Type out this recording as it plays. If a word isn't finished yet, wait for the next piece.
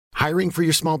Hiring for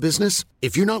your small business?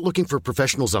 If you're not looking for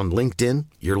professionals on LinkedIn,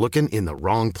 you're looking in the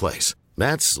wrong place.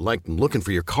 That's like looking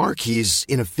for your car keys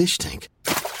in a fish tank.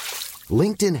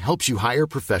 LinkedIn helps you hire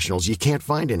professionals you can't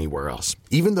find anywhere else,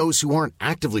 even those who aren't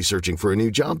actively searching for a new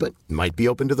job but might be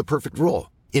open to the perfect role.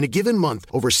 In a given month,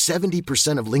 over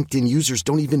 70% of LinkedIn users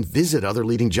don't even visit other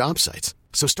leading job sites.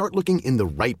 So start looking in the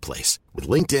right place. With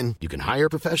LinkedIn, you can hire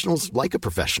professionals like a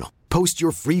professional. Post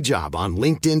your free job on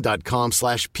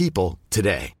linkedin.com/people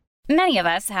today. Many of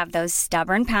us have those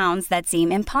stubborn pounds that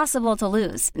seem impossible to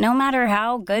lose, no matter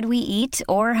how good we eat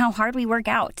or how hard we work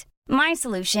out. My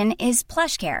solution is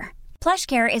PlushCare.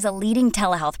 PlushCare is a leading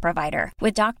telehealth provider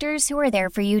with doctors who are there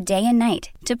for you day and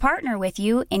night to partner with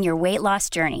you in your weight loss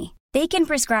journey. They can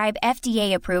prescribe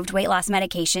FDA-approved weight loss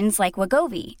medications like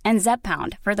Wegovy and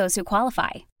Zepbound for those who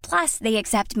qualify. Plus, they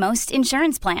accept most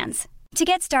insurance plans. To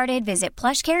get started, visit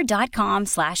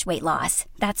plushcare.com/weightloss.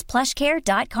 That's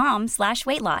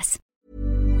plushcare.com/weightloss.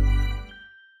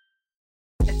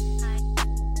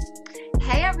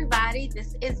 Hey everybody,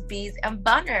 this is Bees and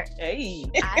Bunner. Hey.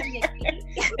 I'm Nikki.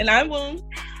 And I'm Woon.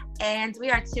 And we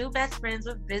are two best friends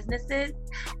with businesses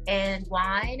and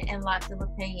wine and lots of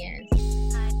opinions.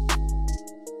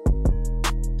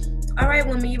 All right,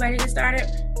 woman, you ready to get started?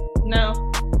 No.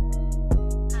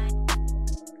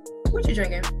 What you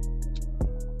drinking?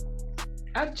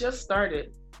 I just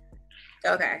started.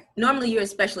 Okay. Normally you're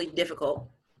especially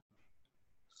difficult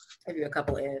if you're a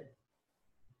couple in.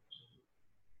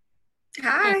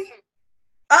 Hi.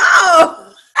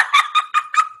 Oh!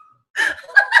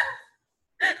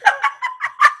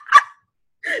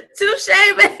 Touche,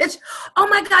 bitch. Oh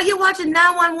my God, you're watching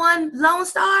 911 Lone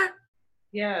Star?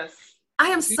 Yes. I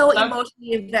am so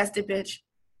emotionally invested, bitch.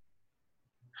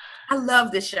 I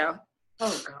love this show.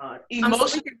 Oh God.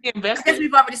 Emotionally invested? I guess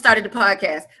we've already started the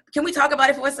podcast. Can we talk about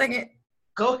it for a second?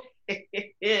 Go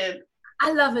ahead.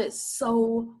 I love it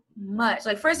so much.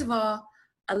 Like, first of all,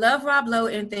 I love Rob Lowe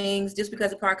in things just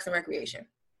because of Parks and Recreation.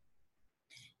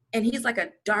 And he's like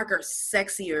a darker,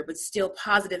 sexier, but still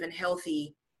positive and health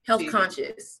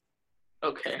conscious.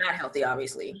 Okay. Not healthy,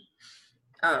 obviously.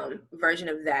 Version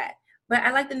of that. But I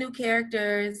like the new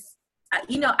characters.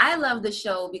 I love the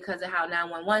show because of how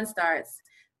 911 starts,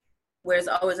 where it's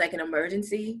always like an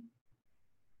emergency.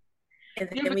 And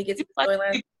then we get to the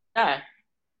storyline.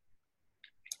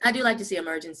 I do like to see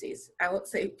emergencies. I won't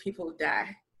say people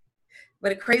die.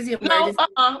 But a crazy emergency.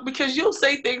 No, because you'll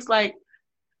say things like,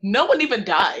 no one even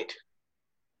died.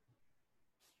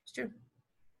 It's true.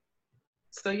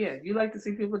 So yeah, you like to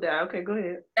see people die. Okay, go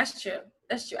ahead. That's true.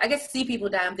 I guess see people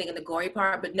die, I'm thinking the gory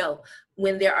part, but no,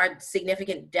 when there are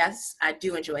significant deaths, I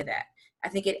do enjoy that. I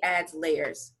think it adds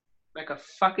layers. Like a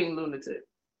fucking lunatic.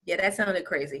 Yeah, that sounded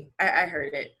crazy. I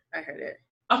heard it.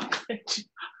 I'm glad you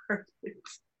heard it.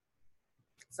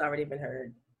 It's already been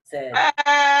heard. Said.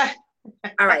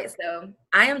 All right, so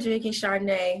I am drinking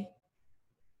Chardonnay.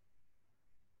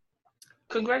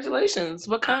 Congratulations.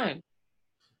 What kind?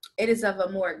 It is of a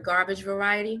more garbage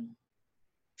variety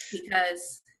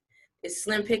because it's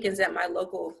slim pickings at my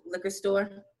local liquor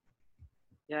store.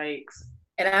 Yikes.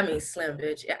 And I mean slim,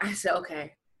 bitch. I said,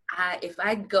 okay, if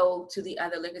I go to the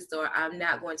other liquor store, I'm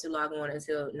not going to log on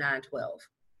until 9:12.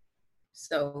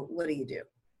 So what do you do?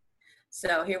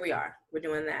 So here we are. We're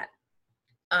doing that.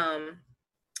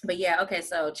 But yeah, okay,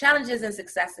 so challenges and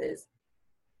successes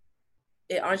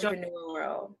in entrepreneurial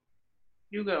world.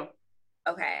 You go.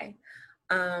 Okay.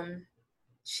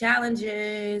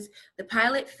 Challenges. The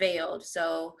pilot failed.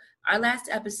 So our last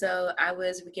episode, I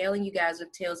was regaling you guys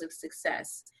with tales of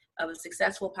success, of a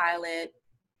successful pilot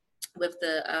with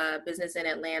the business in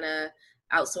Atlanta,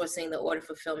 outsourcing the order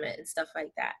fulfillment and stuff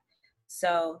like that.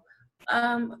 So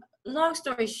long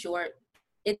story short,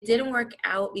 it didn't work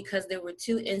out because there were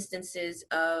two instances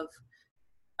of,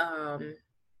 I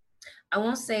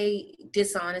won't say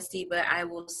dishonesty, but I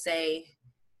will say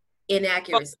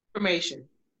inaccuracy. Information.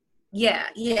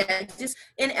 Yeah, just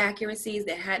inaccuracies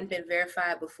that hadn't been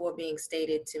verified before being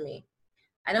stated to me.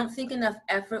 I don't think enough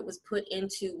effort was put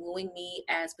into wooing me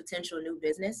as potential new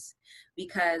business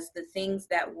because the things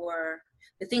that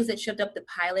tripped up the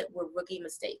pilot were rookie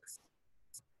mistakes.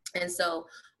 And so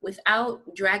without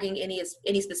dragging any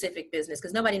specific business,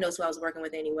 because nobody knows who I was working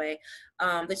with anyway,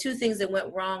 the two things that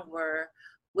went wrong were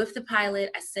with the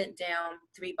pilot, I sent down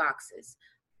 3 boxes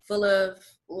full of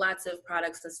lots of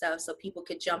products and stuff so people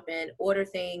could jump in, order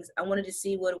things. I wanted to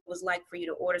see what it was like for you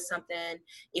to order something.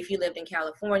 If you lived in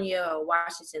California or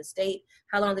Washington State,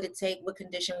 how long did it take? What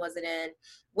condition was it in?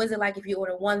 What's it like if you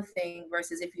order one thing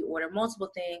versus if you order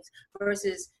multiple things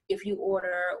versus if you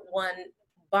order one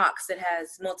box that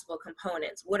has multiple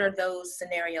components? What are those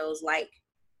scenarios like?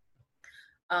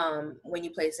 when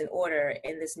you place an order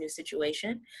in this new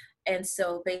situation. And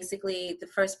so basically the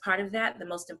first part of that, the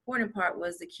most important part,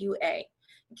 was the QA.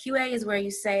 QA is where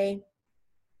you say,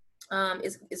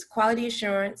 is quality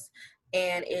assurance,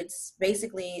 and it's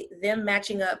basically them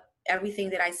matching up everything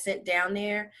that I sent down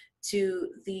there to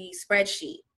the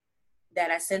spreadsheet that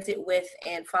I sent it with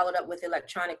and followed up with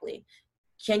electronically.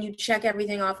 Can you check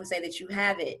everything off and say that you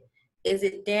have it? Is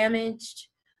it damaged?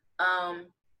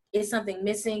 Is something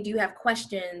missing? Do you have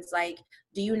questions? Like,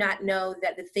 do you not know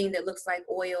that the thing that looks like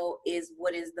oil is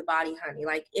what is the body honey?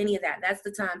 Like any of that, that's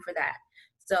the time for that.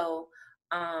 So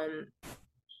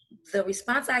the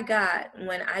response I got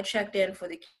when I checked in for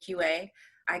the QA,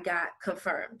 I got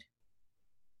confirmed.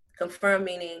 Confirmed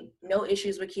meaning no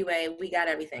issues with QA. We got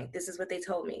everything. This is what they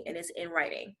told me, and it's in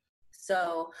writing.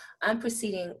 So I'm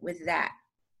proceeding with that.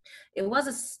 It was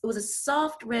a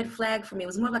soft red flag for me. It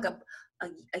was more like a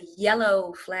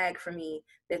yellow flag for me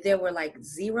that there were like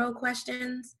 0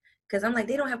 questions, because I'm like,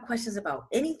 they don't have questions about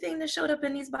anything that showed up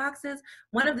in these boxes.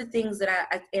 One of the things that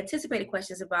I anticipated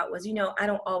questions about was, I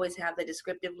don't always have the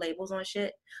descriptive labels on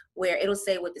shit where it'll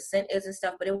say what the scent is and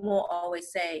stuff, but it won't always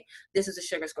say this is a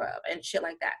sugar scrub and shit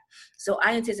like that. So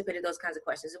I anticipated those kinds of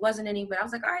questions. It wasn't any, but I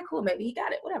was like, all right, cool, maybe he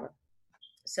got it, whatever.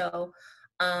 So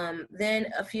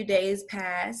then a few days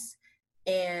pass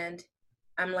and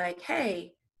I'm like,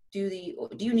 hey, do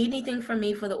you need anything from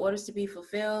me for the orders to be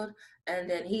fulfilled? And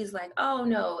then he's like, oh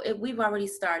no, we've already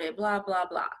started, blah, blah,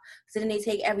 blah. So then they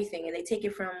take everything and they take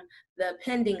it from the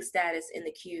pending status in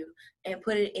the queue and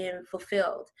put it in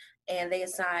fulfilled. And they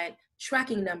assign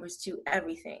tracking numbers to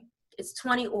everything. It's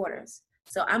 20 orders.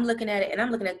 So I'm looking at it and I'm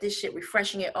looking at this shit,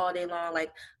 refreshing it all day long,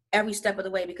 like every step of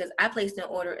the way, because I placed an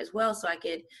order as well so I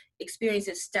could experience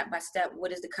it step by step.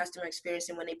 What is the customer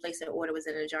experiencing when they place an order? Was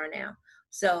it in a jar now?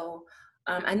 So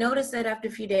I noticed that after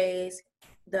a few days,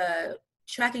 the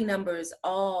tracking numbers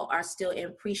all are still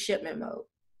in pre-shipment mode.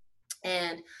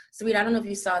 And Sarita, I don't know if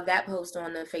you saw that post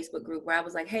on the Facebook group where I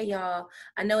was like, hey, y'all,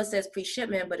 I know it says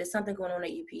pre-shipment, but it's something going on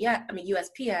at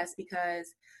USPS,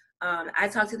 because I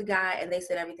talked to the guy and they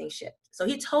said everything shipped. So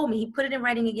he told me, he put it in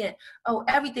writing again. Oh,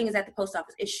 everything is at the post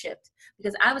office. It's shipped.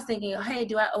 Because I was thinking, hey,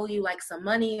 do I owe you like some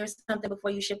money or something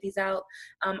before you ship these out?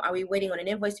 Are we waiting on an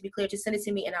invoice to be cleared? Just send it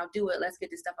to me and I'll do it. Let's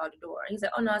get this stuff out the door. And he said,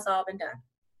 oh no, it's all been done.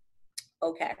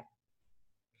 Okay.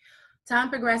 Time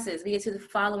progresses. We get to the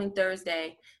following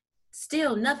Thursday.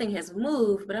 Still nothing has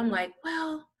moved, but I'm like,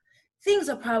 well, things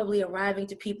are probably arriving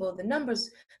to people. The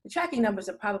tracking numbers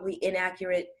are probably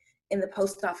inaccurate in the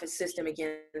post office system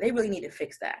again. They really need to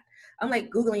fix that. I'm like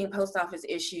Googling post office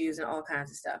issues and all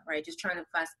kinds of stuff, right? Just trying to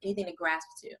find anything to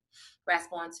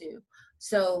grasp onto.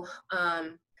 So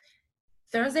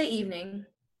Thursday evening,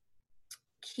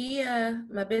 Kia,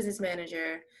 my business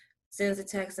manager, sends a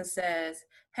text and says,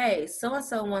 hey,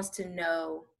 so-and-so wants to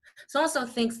know, so-and-so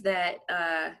thinks that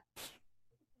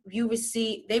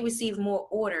they receive more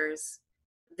orders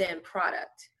than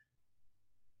product.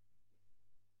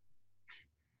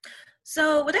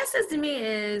 So what that says to me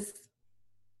is,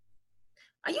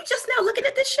 are you just now looking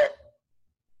at this shit?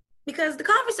 Because the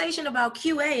conversation about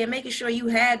QA and making sure you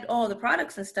had all the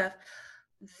products and stuff,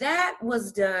 that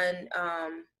was done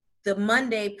the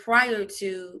Monday prior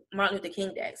to Martin Luther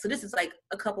King Day. So this is like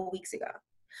a couple of weeks ago,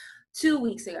 2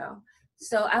 weeks ago.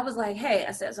 So I was like, hey,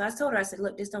 I told her, I said,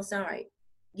 look, this don't sound right.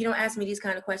 You don't ask me these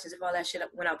kind of questions if all that shit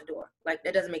went out the door. Like,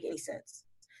 that doesn't make any sense.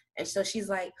 And so she's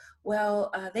like,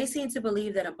 well, they seem to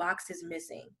believe that a box is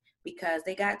missing because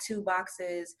they got 2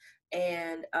 boxes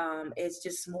and it's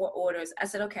just more orders. I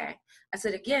said, okay. I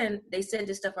said, again, they said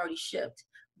this stuff already shipped.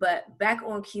 But back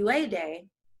on QA day,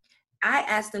 I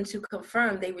asked them to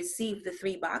confirm they received the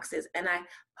 3 boxes. And I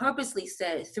purposely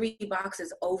said 3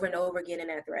 boxes over and over again in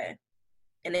that thread.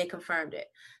 And they confirmed it.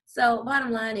 So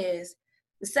bottom line is,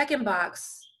 the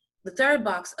third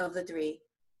box of the 3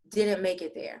 didn't make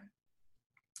it there.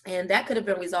 And that could have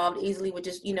been resolved easily with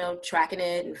just, tracking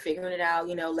it and figuring it out,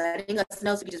 letting us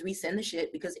know so we just resend the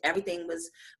shit because everything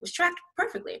was tracked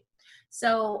perfectly.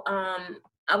 So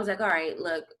I was like, all right,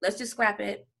 look, let's just scrap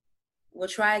it. We'll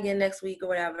try again next week or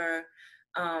whatever,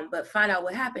 but find out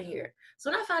what happened here.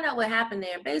 So when I found out what happened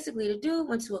there, basically the dude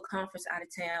went to a conference out of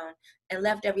town and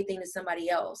left everything to somebody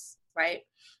else, right?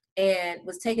 And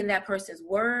was taking that person's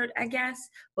word, I guess.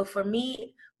 But for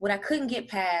me, what I couldn't get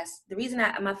past, the reason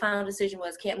my final decision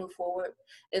was can't move forward,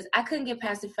 is I couldn't get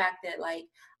past the fact that, like,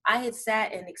 I had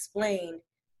sat and explained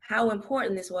how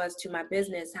important this was to my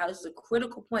business, how this is a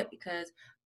critical point because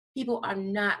people are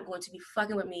not going to be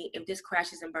fucking with me if this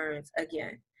crashes and burns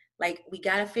again. Like, we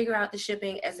got to figure out the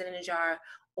shipping, is it in a jar,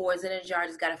 or is it in a jar,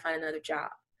 just got to find another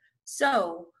job.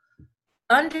 So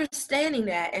understanding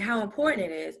that and how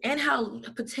important it is and how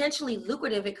potentially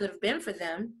lucrative it could have been for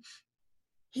them,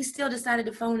 he still decided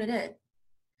to phone it in.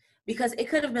 Because it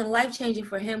could have been life-changing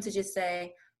for him to just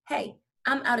say, hey,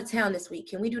 I'm out of town this week.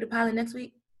 Can we do the pilot next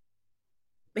week?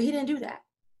 But he didn't do that.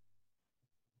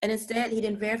 And instead, he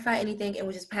didn't verify anything and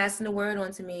was just passing the word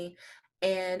on to me.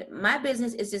 And my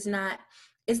business is just not,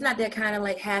 it's not that kind of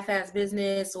like half-ass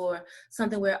business or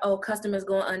something where, oh, customers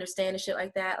going to understand and shit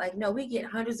like that. Like, no, we get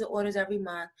hundreds of orders every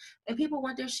month and people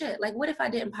want their shit. Like, what if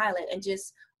I didn't pilot and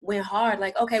just went hard?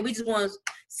 Like, okay, we just want to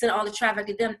send all the traffic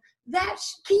to them.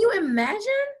 Can you imagine?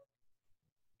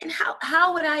 And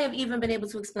how would I have even been able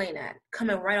to explain that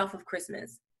coming right off of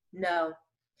Christmas? No.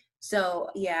 So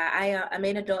yeah, I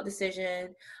made an adult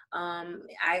decision.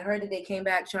 I heard that they came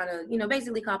back trying to,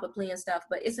 basically cop a plea and stuff,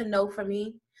 but it's a no for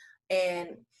me.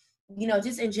 And,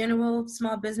 just in general,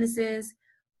 small businesses,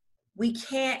 we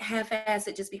can't half-ass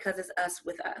it just because it's us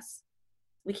with us.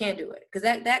 We can't do it because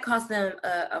that cost them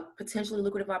a potentially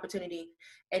lucrative opportunity.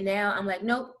 And now I'm like,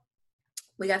 nope,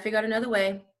 we got to figure out another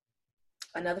way.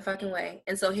 Another fucking way.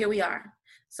 And so here we are.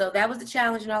 So that was the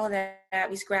challenge and all of that.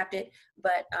 We scrapped it.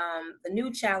 But the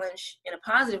new challenge in a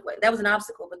positive way, that was an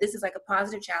obstacle, but this is like a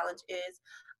positive challenge, is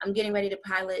I'm getting ready to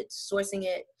pilot sourcing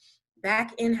it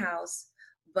back in-house,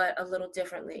 but a little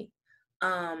differently.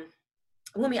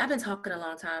 Wumi, I've been talking a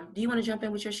long time. Do you want to jump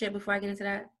in with your shit before I get into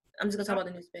that? I'm just going to talk about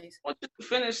the new space. I want you to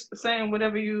finish saying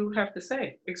whatever you have to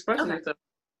say. Expressing yourself.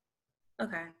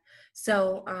 Okay.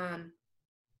 So,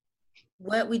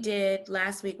 what we did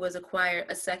last week was acquire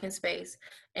a second space,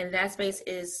 and that space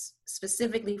is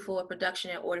specifically for production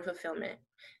and order fulfillment.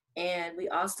 And we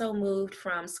also moved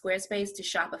from Squarespace to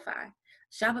Shopify.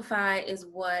 Shopify is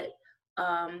what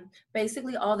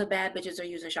basically all the bad bitches are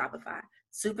using Shopify.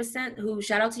 Supercent, who,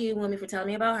 shout out to you, Wumi, for telling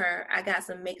me about her. I got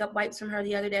some makeup wipes from her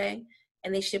the other day,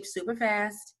 and they ship super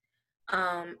fast.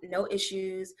 No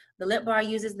issues. The Lip Bar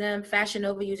uses them. Fashion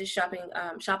Nova uses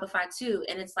Shopify too,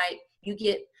 and it's like you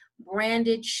get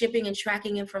branded shipping and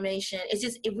tracking information.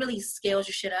 It really scales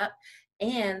your shit up.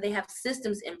 And they have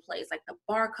systems in place, like the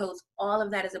barcodes, all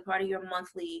of that is a part of your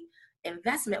monthly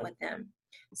investment with them.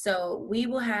 So we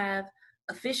will have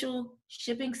official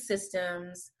shipping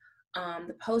systems,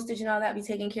 the postage and all that be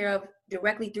taken care of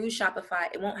directly through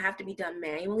Shopify. It won't have to be done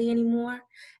manually anymore.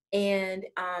 And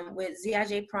with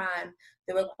ZIJ Prime,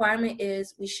 the requirement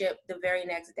is we ship the very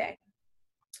next day.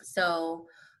 So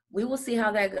we will see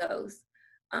how that goes.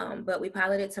 But we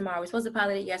piloted tomorrow. We're supposed to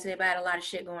pilot it yesterday, but I had a lot of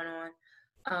shit going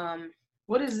on.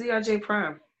 What is ZIJ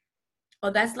Prime? Oh,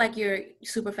 that's like your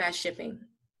super fast shipping.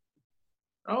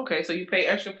 Okay, so you pay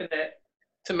extra for that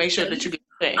to make sure that you get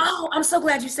paid. Oh, I'm so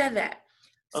glad you said that.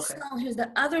 Okay. So here's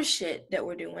the other shit that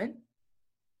we're doing.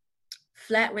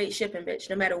 Flat rate shipping, bitch.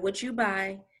 No matter what you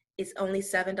buy, it's only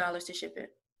 $7 to ship it.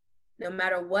 No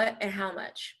matter what and how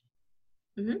much.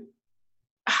 Mm-hmm.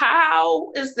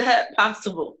 How is that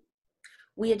possible?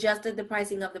 We adjusted the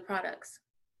pricing of the products.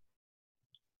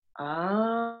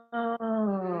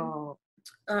 Oh.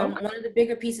 Okay. One of the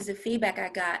bigger pieces of feedback I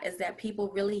got is that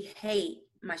people really hate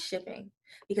my shipping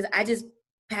because I just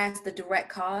passed the direct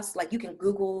cost. Like you can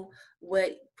Google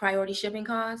what priority shipping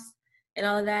costs and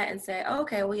all of that and say, oh,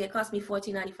 okay, well, it cost me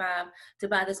 $14.95 to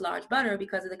buy this large butter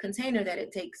because of the container that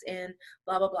it takes in,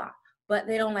 blah, blah, blah. But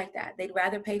they don't like that. They'd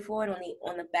rather pay for it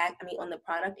on the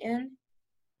product end.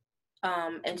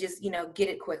 And just, get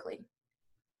it quickly.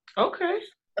 Okay.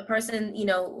 A person,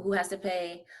 who has to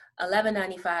pay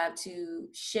 $11.95 to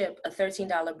ship a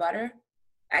 $13 butter,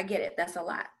 I get it. That's a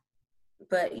lot.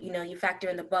 But, you factor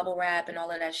in the bubble wrap and all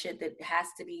of that shit that has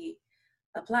to be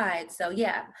applied. So,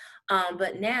 yeah.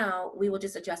 But now we will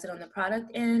just adjust it on the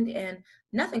product end and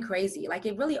nothing crazy. Like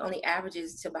it really only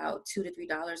averages to about $2 to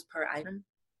 $3 per item.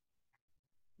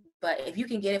 But if you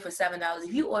can get it for $7,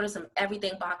 if you order some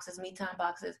everything boxes, meat time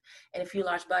boxes, and a few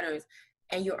large butters,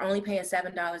 and you're only paying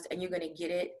 $7 and you're going to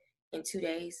get it in 2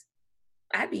 days,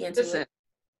 I'd be into it.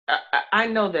 I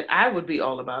know that I would be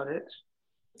all about it.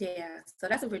 Yeah, so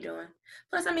that's what we're doing.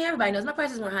 Plus, everybody knows my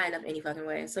prices weren't high enough any fucking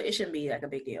way, so it shouldn't be like a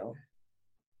big deal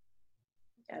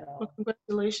at all. Well,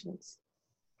 congratulations.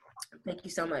 Thank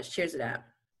you so much. Cheers to that.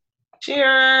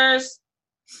 Cheers.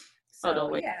 So, hold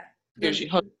on, wait. Yeah.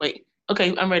 Cheers. Wait.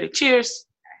 Okay, I'm ready. Cheers.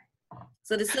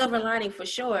 So the silver lining for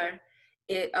sure,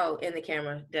 in the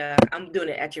camera. I'm doing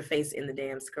it at your face in the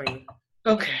damn screen.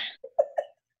 Okay.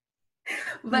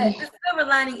 But the silver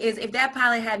lining is if that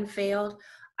pilot hadn't failed,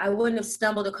 I wouldn't have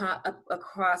stumbled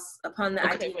upon the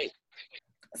idea. Wait.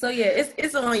 So yeah,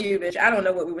 it's on you, bitch. I don't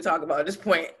know what we were talking about at this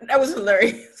point. That was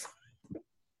hilarious.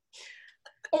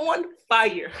 On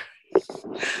fire.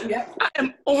 Yep. I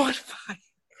am on fire.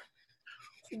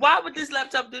 Why would this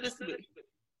laptop do this to me?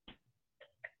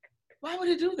 Why would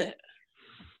he do that?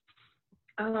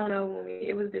 I don't know.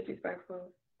 It was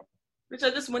disrespectful. Bitch, I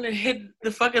just went and hid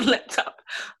the fucking laptop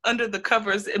under the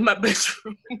covers in my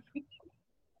bedroom.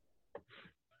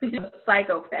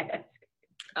 Psychopath.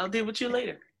 I'll deal with you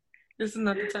later. This is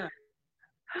not the time.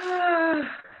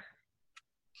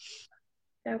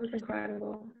 That was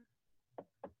incredible.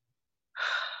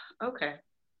 Okay.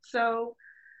 So,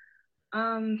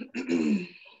 I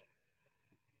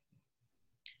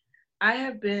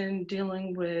have been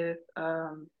dealing with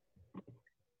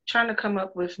trying to come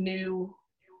up with new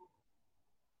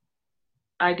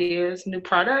ideas, new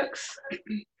products.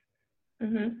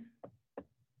 Mm-hmm.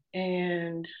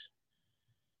 And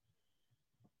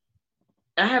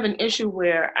I have an issue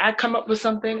where I come up with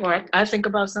something or I think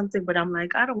about something, but I'm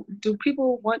like, do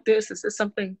people want this? Is this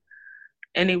something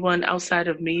anyone outside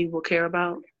of me will care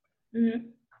about? Mm-hmm.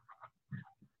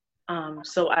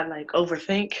 So I like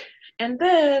overthink, and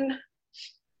then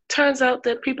turns out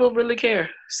that people really care.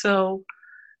 So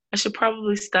I should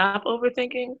probably stop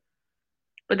overthinking,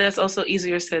 but that's also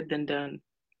easier said than done.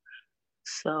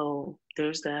 So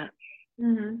there's that.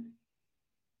 Mm-hmm.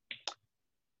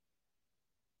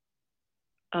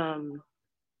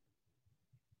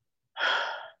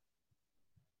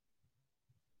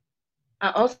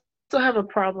 I also have a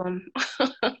problem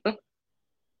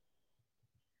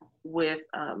with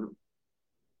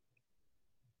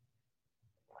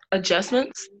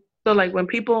adjustments. So like when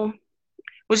people,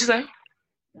 what'd you say?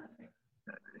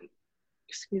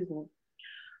 Excuse me.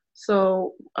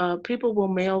 So people will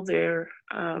mail their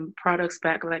products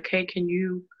back like, hey, can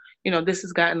you, this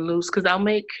has gotten loose. Because I'll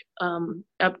make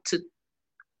up to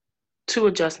 2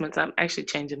 adjustments. I'm actually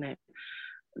changing that.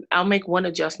 I'll make 1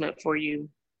 adjustment for you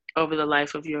over the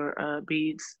life of your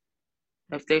beads.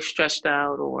 If they're stretched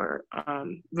out or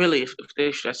really if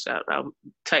they're stretched out, I'll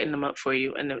tighten them up for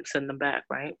you and then send them back,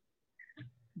 right?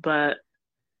 But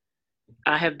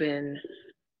I have been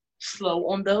slow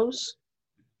on those.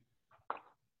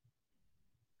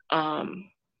 I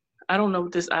don't know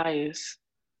what this eye is.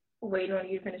 Waiting on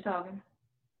you to finish talking.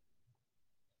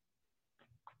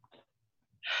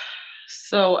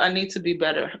 So I need to be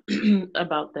better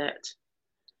about that.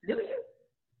 Do you?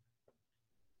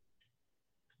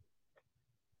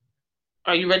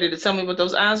 Are you ready to tell me what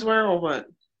those eyes were or what?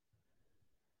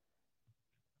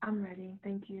 I'm ready.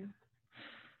 Thank you.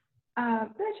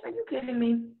 Bitch, are you kidding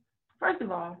me? First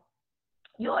of all,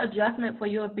 your adjustment for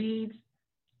your beads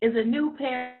is a new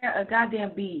pair of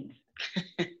goddamn beads.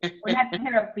 Or not a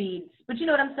pair of beads, but you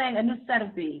know what I'm saying? A new set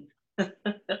of beads. What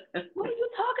are you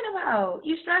talking about?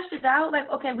 You stretched it out? Like,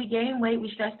 okay, we gain weight,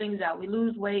 we stretch things out. We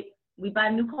lose weight, we buy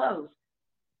new clothes.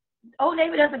 Old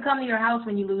Navy doesn't come to your house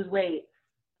when you lose weight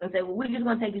and say, well, we're just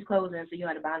going to take these clothes in so you don't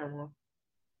have to buy no more.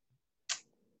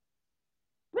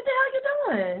 What the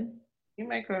hell are you doing? You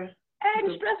make her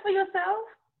adding stress for yourself.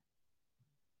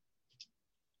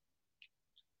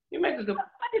 You make a good.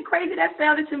 Fucking crazy that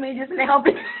sounded to me just now.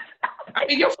 I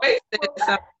mean, your face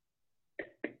is.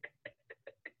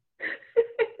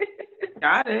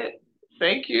 Got it.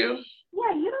 Thank you.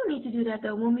 Yeah, you don't need to do that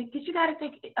though, woman, because you got to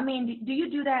think. I mean, do you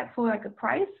do that for like a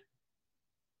price?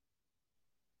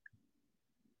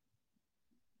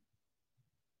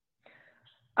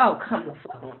 Oh, come the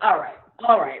fuck on.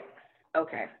 All right.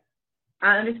 Okay.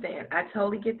 I understand. I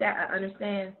totally get that. I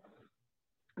understand.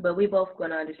 But we both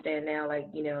gonna understand now, like,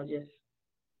 you know, just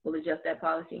we'll adjust that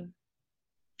policy.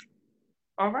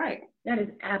 All right. That is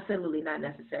absolutely not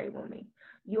necessary, woman.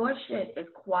 Your shit is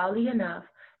quality enough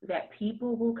that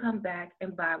people will come back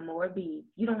and buy more beads.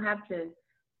 You don't have to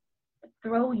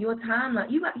throw your time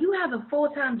on. You have a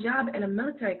full-time job and a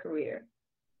military career.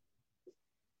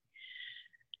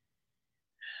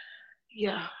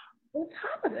 Yeah. On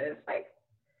top of this, like,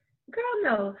 girl,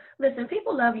 no. Listen,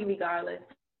 people love you regardless.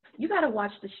 You gotta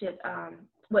watch the shit.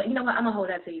 Well, you know what? I'm gonna hold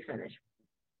that till you finish.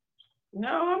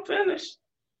 No, I'm finished.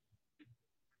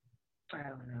 I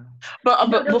don't know.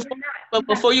 But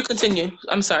before you continue,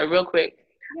 I'm sorry, real quick.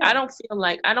 Yeah.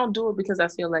 I don't do it because I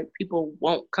feel like people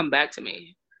won't come back to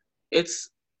me. It's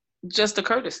just a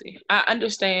courtesy. I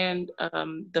understand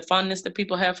the fondness that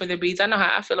people have for their beads. I know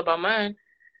how I feel about mine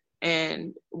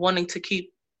and wanting to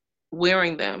keep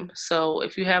wearing them. So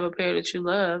if you have a pair that you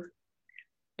love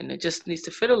and it just needs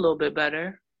to fit a little bit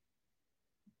better,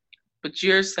 but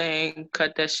you're saying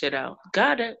cut that shit out.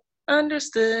 Got it.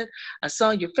 Understood. I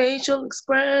saw your facial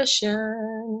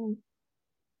expression.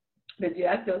 But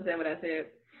yeah, I still said what I said.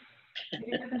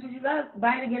 If you love,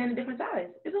 buy it again in a different size.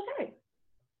 It's okay.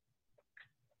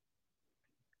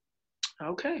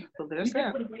 Okay, well there's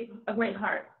that. With a great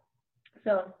heart.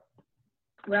 So,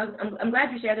 well, I'm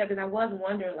glad you shared that because I was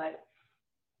wondering, like,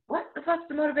 what the fuck's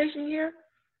the motivation here?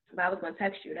 but I was gonna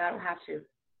text you, and I don't have to.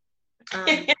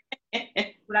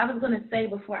 What I was gonna say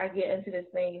before I get into this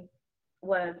thing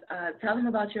was tell them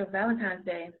about your Valentine's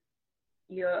Day.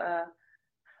 Your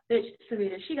bitch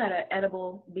Sarita, she got an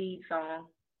edible bead song.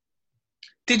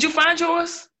 Did you find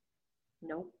yours?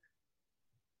 Nope.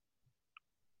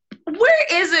 Where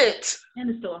is it? In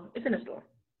the store. It's in the store.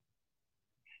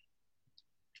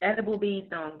 Edible bead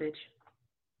song, bitch.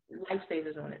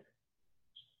 Lifesavers on it.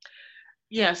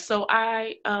 Yeah, so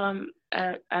I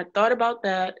thought about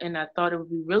that, and I thought it would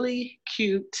be really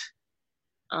cute,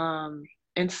 and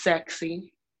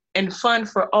sexy, and fun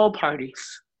for all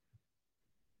parties.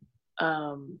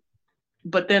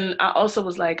 But then I also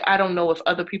was like, I don't know if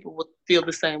other people would feel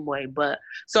the same way. But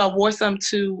so I wore some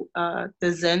to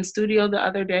the Zen studio the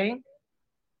other day.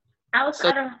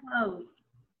 Outside of clothes.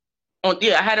 Oh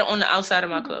yeah, I had it on the outside of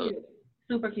my clothes.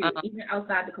 Super cute, even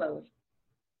outside the clothes.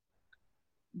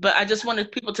 But I just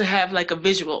wanted people to have like a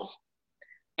visual,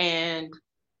 and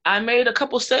I made a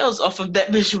couple sales off of that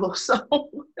visual. So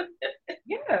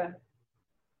yeah.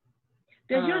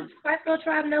 Does your Spice Girl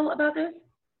tribe know about this?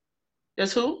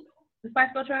 Does who? The Spice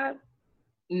Girl tribe?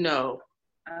 No.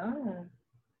 Oh.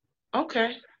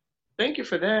 Okay. Thank you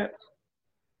for that.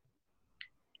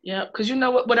 Yeah, because you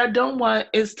know what I don't want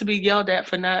is to be yelled at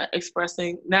for not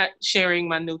sharing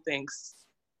my new things.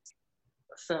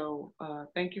 So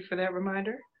thank you for that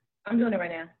reminder. I'm doing it right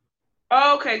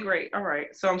now. Okay, great. All right.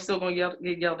 So I'm still going to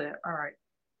get yelled at. All right.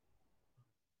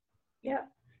 Yeah.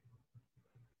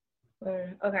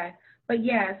 Okay. But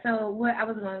yeah, so what I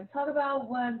was going to talk about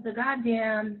was the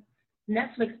goddamn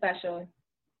Netflix special.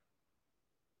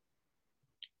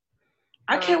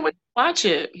 I can't wait to watch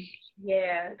it.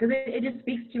 Yeah, because it just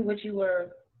speaks to what you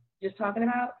were just talking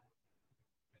about.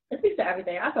 It speaks to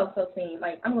everything. I felt so seen.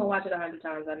 Like, I'm going to watch it 100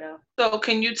 times, I know. So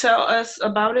can you tell us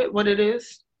about it, what it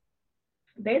is?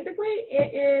 Basically,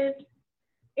 it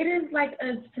is like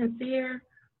a sincere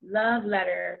love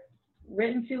letter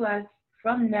written to us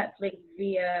from Netflix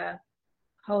via,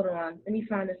 hold on, let me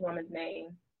find this woman's name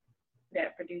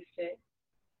that produced it.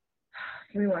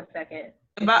 Give me 1 second.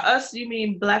 By us, you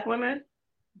mean Black women?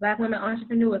 Black women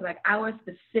entrepreneurs, like our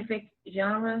specific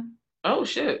genre. Oh,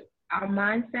 shit. Our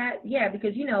mindset, yeah,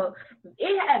 because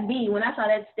it had me when I saw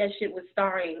that shit was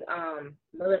starring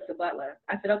Melissa Butler.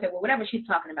 I said, okay, well, whatever she's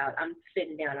talking about, I'm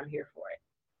sitting down, I'm here for it.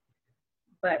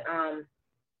 But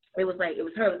it was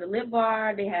her. It was a lip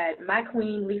bar. They had My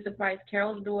Queen, Lisa Price,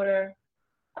 Carol's daughter,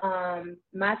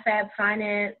 My Fab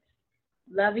Finance,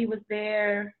 Lovey was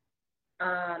there,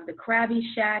 the Krabby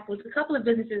Shack. It was a couple of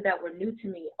businesses that were new to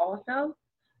me also,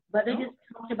 but they just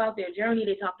talked about their journey.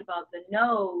 They talked about the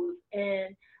no's,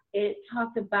 and it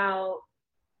talked about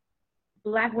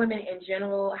Black women in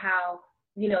general, how,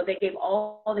 they gave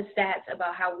all the stats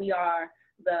about how we are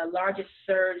the largest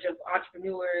surge of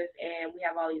entrepreneurs, and we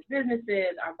have all these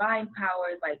businesses. Our buying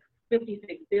power is like $56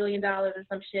 billion or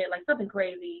some shit, like something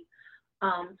crazy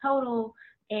total.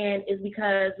 And it's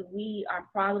because we are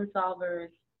problem solvers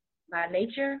by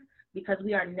nature, because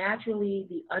we are naturally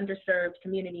the underserved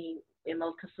community in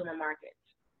most consumer markets.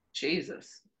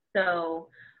 Jesus. So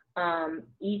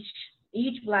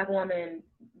each Black woman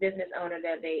business owner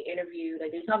that they interviewed,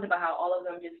 like, they talked about how all of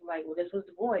them just like, well, this was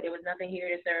the void. There was nothing here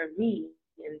to serve me,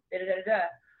 and da-da-da-da.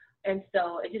 And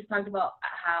so it just talked about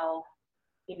how,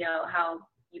 how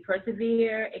you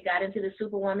persevere. It got into the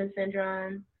superwoman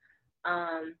syndrome.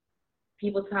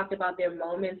 People talked about their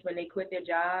moments when they quit their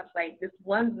jobs. Like this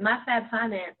one, My Fab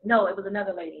Finance. No, it was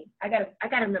another lady. I gotta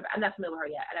remember. I'm not familiar with her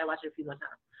yet. I gotta watch it a few more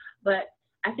times. But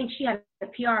I think she had a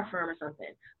PR firm or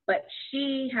something. But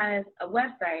she has a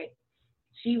website.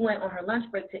 She went on her lunch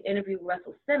break to interview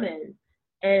Russell Simmons,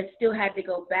 and still had to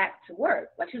go back to work.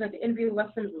 Like, she was like, the interview with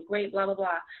Russell Simmons was great, blah, blah,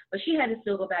 blah. But she had to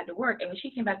still go back to work. And when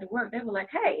she came back to work, they were like,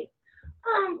 hey,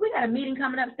 we got a meeting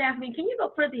coming up, staff meeting. Can you go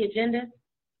print the agenda?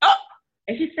 Oh.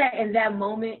 And she said in that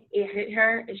moment, it hit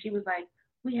her. And she was like,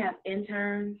 we have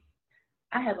interns.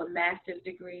 I have a master's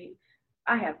degree.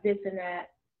 I have this and that.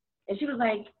 And she was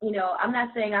like, I'm not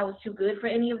saying I was too good for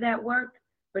any of that work,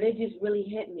 but it just really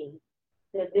hit me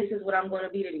that this is what I'm going to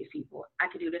be to these people. I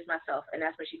could do this myself. And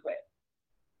that's when she quit.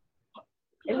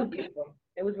 It was beautiful.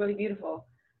 It was really beautiful.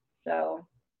 So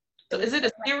is it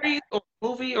a series or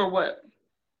movie or what?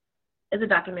 It's a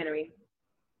documentary.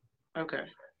 Okay.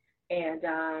 And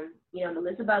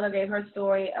Melissa Butler gave her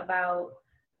story about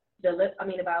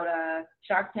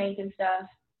Shark Tank and stuff,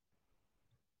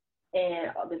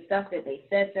 and the stuff that they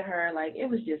said to her. Like, it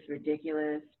was just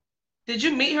ridiculous. Did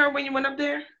you meet her when you went up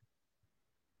there?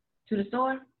 To the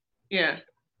store? Yeah.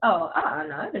 Oh, I don't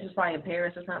know. This was probably in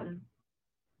Paris or something.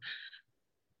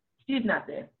 She's not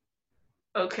there.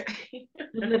 Okay.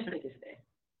 The lipstick is there.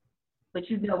 But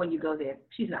you know when you go there,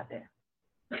 she's not there.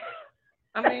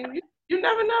 I mean, you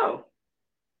never know.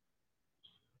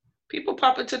 People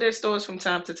pop into their stores from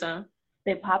time to time.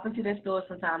 They pop into their stores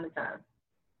from time to time.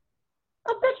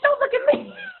 Oh, bitch, don't look at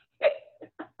me.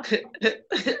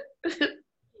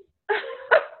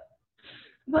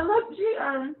 But look,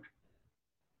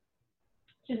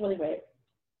 she's really great.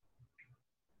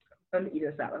 I'm gonna eat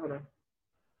a salad. Hold on.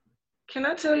 Can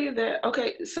I tell you that?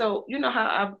 Okay, so you know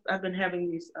how I've been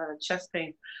having these chest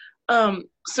pain.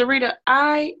 Sarita,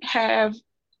 I have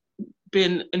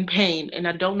been in pain, and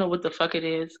I don't know what the fuck it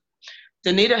is.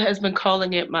 Danita has been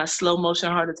calling it my slow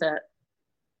motion heart attack,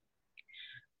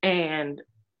 and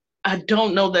I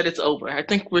don't know that it's over. I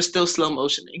think we're still slow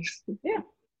motioning. Yeah.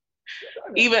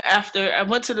 Even after I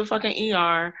went to the fucking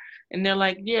ER, and they're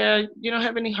like, "Yeah, you don't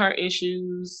have any heart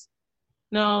issues.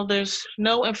 No, there's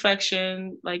no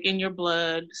infection like in your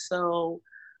blood, so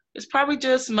it's probably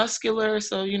just muscular.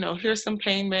 So here's some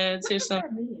pain meds.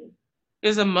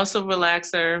 Here's a muscle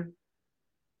relaxer.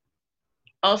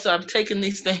 Also, I'm taking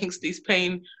these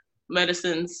pain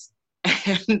medicines,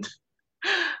 and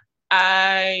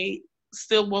I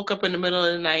still woke up in the middle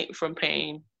of the night from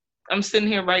pain. I'm sitting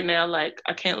here right now like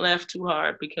I can't laugh too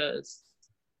hard because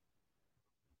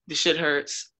the shit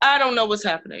hurts. I don't know what's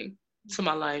happening to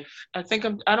my life. I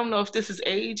don't know if this is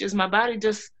age. Is my body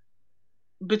just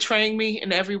betraying me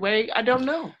in every way? I don't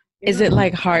know. Is it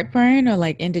like heartburn or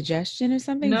like indigestion or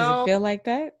something? No, does it feel like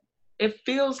that? It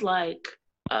feels like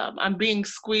I'm being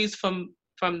squeezed from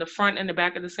the front and the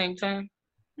back at the same time.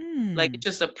 Like it's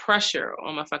just a pressure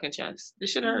on my fucking chest.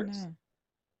 This shit hurts. No.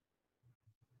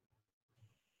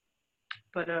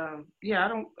 But yeah,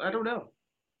 I don't know.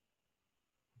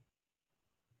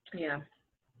 Yeah.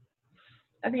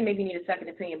 I think maybe you need a second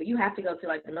opinion, but you have to go to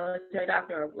like the military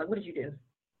doctor, or like what did you do?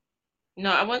 No,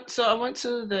 I went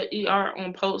to the ER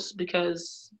on post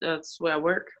because that's where I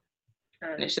work.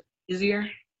 And it's just easier.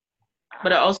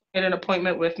 But I also made an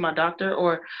appointment with my doctor,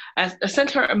 or I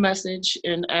sent her a message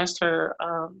and asked her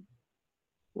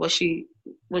what she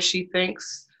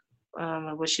thinks,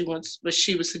 what she would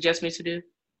suggest me to do.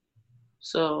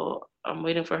 So I'm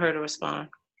waiting for her to respond.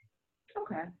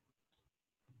 Okay.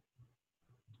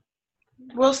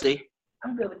 We'll see.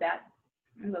 I'm good with that.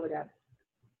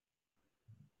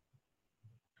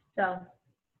 So,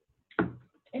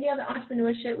 any other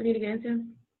entrepreneur shit we need to get into?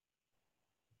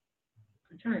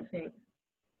 I'm trying to think.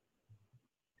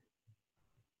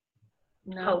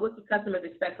 No. Oh, what do customers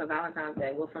expect for Valentine's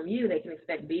Day? Well, from you, they can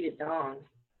expect beaded thongs.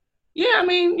 Yeah, I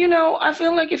mean, I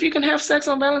feel like if you can have sex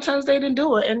on Valentine's Day, then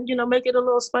do it, and make it a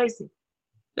little spicy.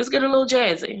 Let's get a little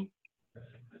jazzy.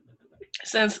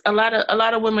 Since a lot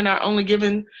of women are only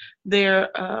giving their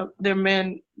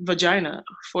men vagina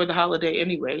for the holiday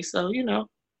anyway, so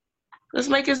let's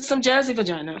make it some jazzy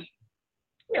vagina.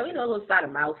 Yeah, a little side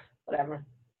of mouth, whatever.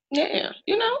 Yeah,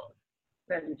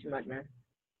 Doesn't do too much, man.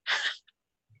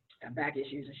 Got back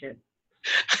issues and shit.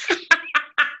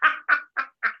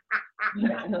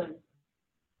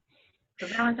 For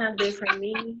Valentine's Day for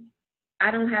me, I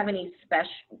don't have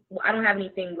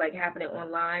anything like happening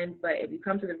online, but if you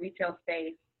come to the retail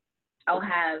space, I'll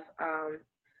have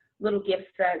little gift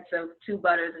sets of 2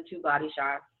 butters and 2 Body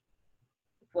Shots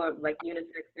for like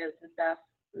unisexes and stuff.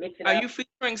 Mix it up. Are you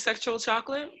featuring sexual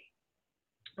chocolate?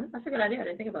 That's a good idea. I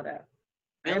didn't think about that.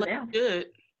 I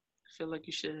feel like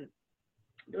you should.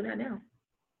 Doing that now.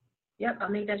 Yep, I'll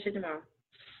make that shit tomorrow.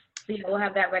 So yeah, we'll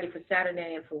have that ready for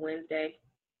Saturday and for Wednesday.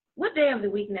 What day of the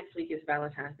week next week is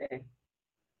Valentine's Day?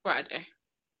 Friday.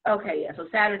 Okay, yeah. So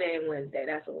Saturday and Wednesday,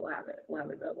 that's what we'll have it. We'll have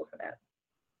it available for that.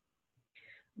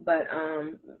 But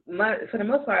for the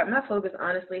most part, my focus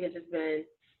honestly has just been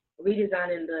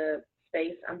redesigning the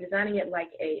space. I'm designing it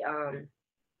like a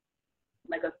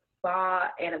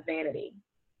spa and a vanity.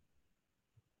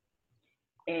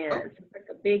 And it's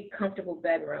a big, comfortable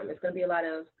bedroom. It's going to be a lot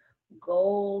of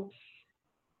gold,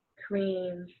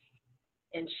 creams,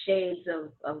 and shades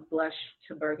of blush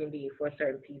to burgundy for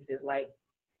certain pieces. Like,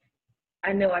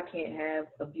 I know I can't have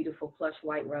a beautiful plush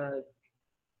white rug.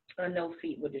 I know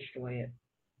feet would destroy it.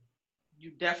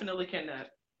 You definitely cannot.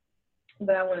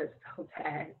 But I want it so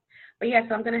bad. But yeah,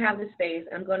 so I'm going to have this space.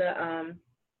 I'm going to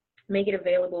make it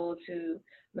available to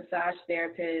massage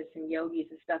therapists and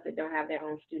yogis and stuff that don't have their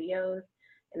own studios.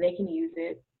 And they can use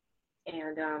it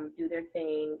and do their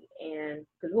thing. And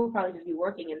because we'll probably just be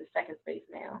working in the second space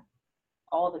now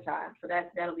all the time. So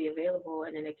that'll be available.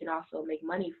 And then it can also make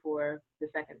money for the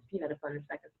second, to fund the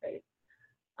second space.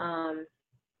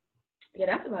 Yeah,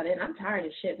 that's about it. I'm tired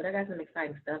of shit, but I got some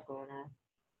exciting stuff going on.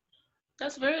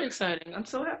 That's very exciting. I'm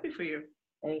so happy for you.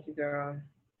 Thank you, girl.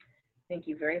 Thank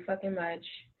you very fucking much.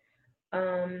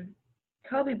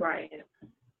 Kobe Bryant.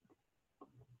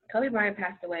 Kobe Bryant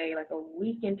passed away like a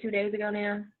week and 2 days ago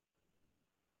now.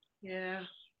 Yeah.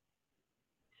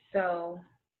 So,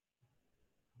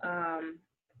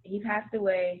 he passed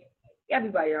away.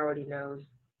 Everybody already knows,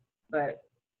 but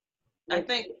I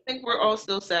think we're all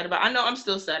still sad about it. I know I'm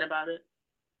still sad about it.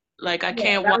 Like, I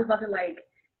can't I was about to like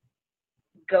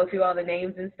go through all the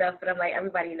names and stuff, but I'm like,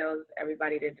 everybody knows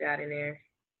everybody that died in there.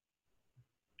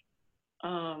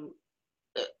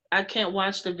 I can't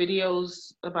watch the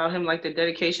videos about him, like the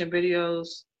dedication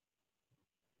videos.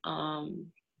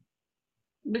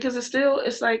 Because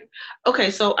it's like,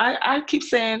 okay, so I keep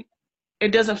saying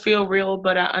it doesn't feel real,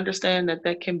 but I understand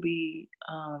that can be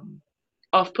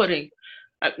off-putting.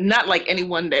 Not like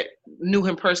anyone that knew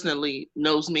him personally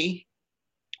knows me,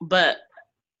 but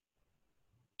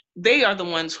they are the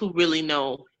ones who really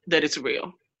know that it's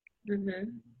real.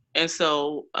 Mm-hmm. And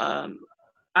so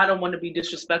I don't want to be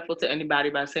disrespectful to anybody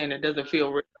by saying it doesn't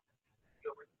feel real.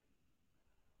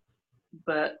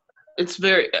 But it's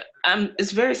very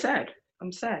sad.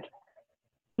 I'm sad.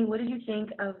 What did you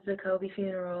think of the Kobe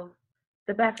funeral,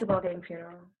 the basketball game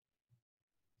funeral?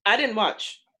 I didn't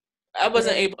watch. I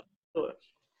wasn't able to do it.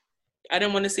 I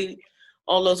didn't want to see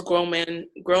all those grown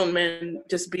men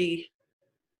just be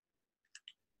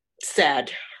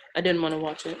sad. I didn't want to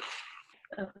watch it.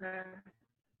 Okay.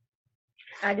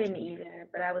 I didn't either,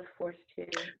 but I was forced to.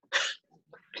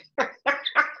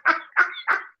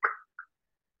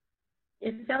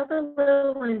 It felt a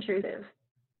little intrusive.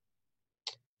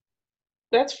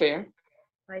 That's fair.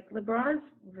 Like, LeBron's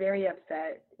very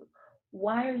upset.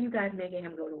 Why are you guys making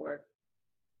him go to work?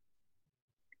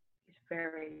 He's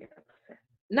very upset.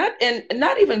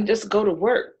 Not even just go to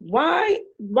work. Why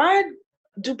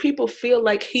do people feel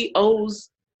like he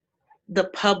owes the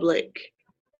public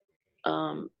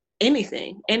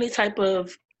anything, any type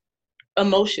of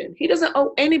emotion? He doesn't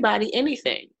owe anybody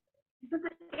anything. The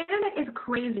internet is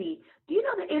crazy. Do you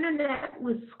know the internet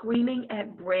was screaming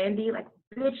at Brandy like,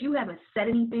 bitch, you haven't said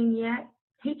anything yet?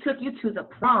 He took you to the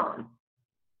prom.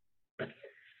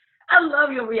 I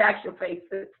love your reaction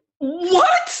faces.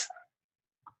 What?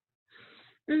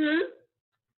 Mm-hmm.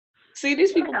 See,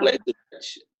 these people play too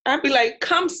much. I'd be like,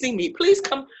 come see me. Please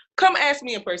come ask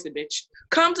me in person, bitch.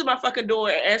 Come to my fucking door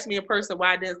and ask me in person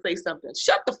why I didn't say something.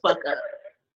 Shut the fuck up.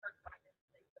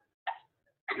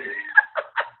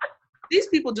 These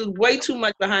people do way too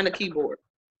much behind the keyboard.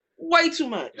 Way too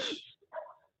much.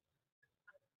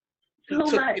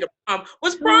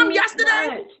 Was prom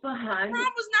yesterday? Prom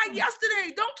was not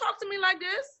yesterday. Don't talk to me like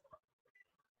this.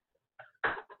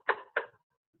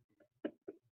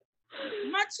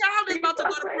 My child is about to go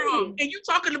to prom, and you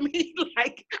talking to me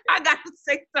like I got to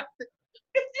say something.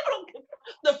 If you don't get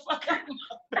the fuck out of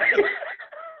my face.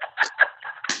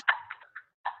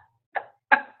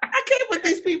 I can't with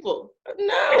these people.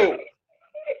 No.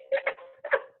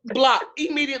 Block.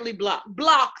 Immediately block.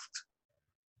 Blocked.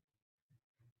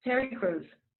 Terry Crews.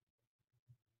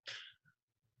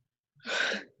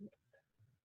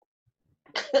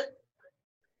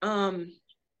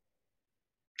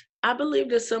 I believe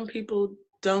that some people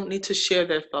don't need to share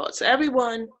their thoughts.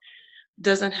 Everyone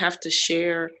doesn't have to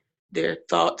share their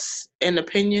thoughts and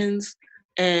opinions,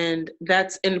 and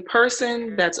that's in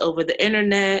person, that's over the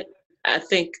internet. I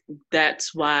think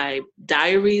that's why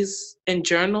diaries and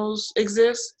journals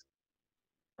exist.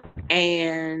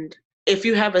 And if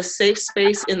you have a safe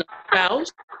space in the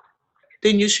house,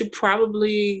 then you should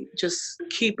probably just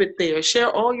keep it there.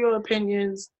 Share all your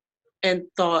opinions and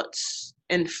thoughts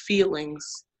and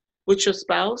feelings with your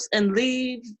spouse and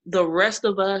leave the rest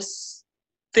of us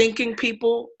thinking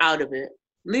people out of it.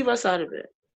 Leave us out of it.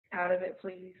 Out of it,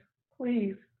 please.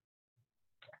 Please.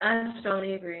 I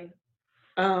strongly agree.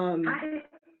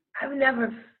 I've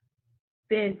never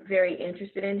been very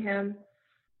interested in him.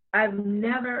 I've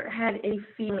never had any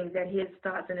feeling that his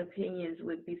thoughts and opinions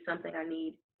would be something I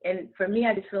need. And for me,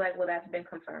 I just feel like, well, that's been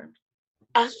confirmed.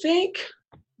 I think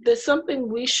there's something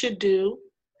we should do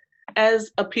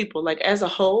as a people, like as a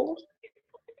whole,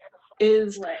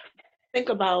 is think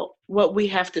about what we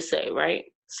have to say, right?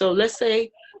 So let's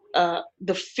say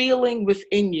the feeling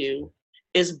within you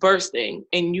is bursting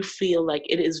and you feel like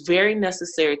it is very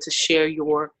necessary to share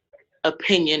your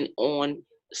opinion on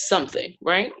something,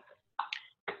 right?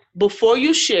 Before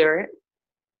you share it,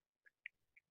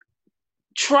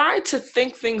 try to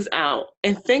think things out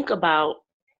and think about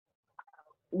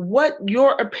what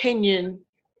your opinion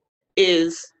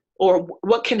is or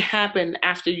what can happen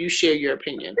after you share your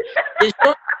opinion. Is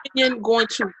your opinion going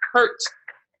to hurt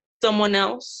someone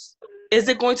else? Is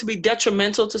it going to be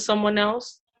detrimental to someone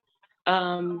else?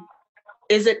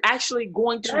 Is it actually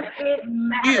going to hurt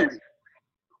you?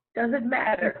 Doesn't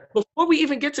matter. Before we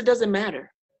even get to doesn't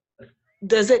matter,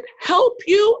 does it help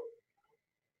you?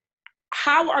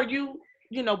 How are you,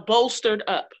 bolstered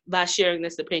up by sharing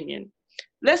this opinion?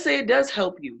 Let's say it does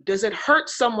help you. Does it hurt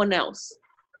someone else?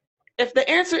 If the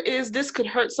answer is this could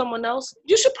hurt someone else,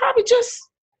 you should probably just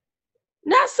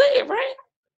not say it, right?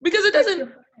 Because it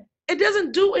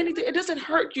doesn't do anything. It doesn't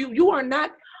hurt you. You are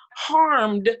not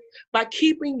harmed by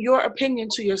keeping your opinion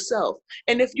to yourself.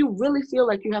 And if you really feel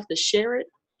like you have to share it,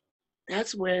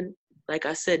 that's when, like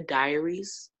I said,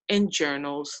 diaries and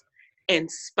journals and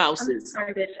spouses. I'm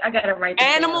sorry, bitch. I gotta write this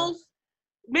animals. down.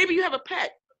 Maybe you have a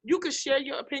pet. You could share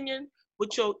your opinion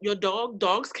with your dog.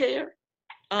 Dogs care.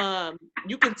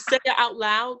 You can say it out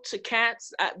loud to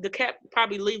cats. The cat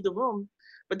probably leave the room,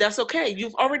 but that's okay.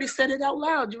 You've already said it out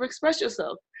loud. You've expressed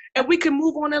yourself, and we can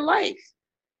move on in life.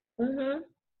 Mm-hmm.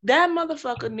 That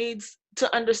motherfucker needs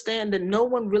to understand that no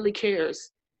one really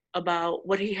cares about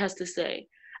what he has to say.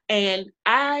 And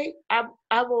I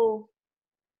will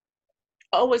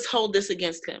always hold this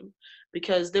against him,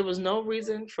 because there was no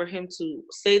reason for him to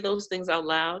say those things out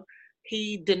loud.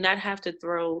 He did not have to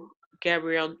throw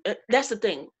Gabrielle. That's the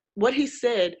thing. What he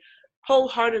said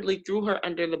wholeheartedly threw her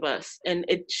under the bus, and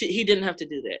he didn't have to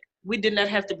do that. We did not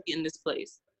have to be in this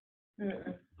place.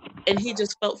 Mm-mm. And he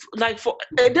just felt like,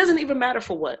 it doesn't even matter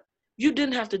for what. You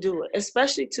didn't have to do it,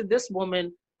 especially to this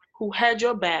woman who had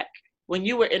your back when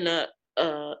you were in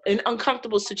an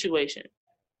uncomfortable situation.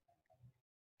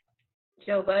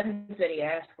 Joe Budden said he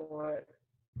asked for it.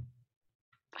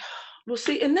 Well,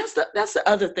 see, and that's the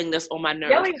other thing that's on my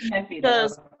nerves. Joey's messy,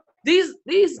 because though.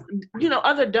 these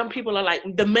other dumb people are like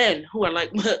the men who are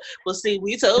like, well, see,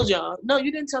 we told y'all. No,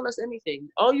 you didn't tell us anything.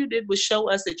 All you did was show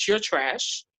us that you're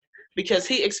trash, because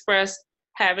he expressed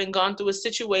having gone through a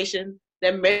situation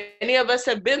that many of us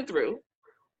have been through,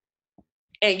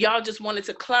 and y'all just wanted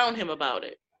to clown him about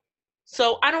it.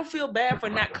 So I don't feel bad for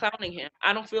not clowning him.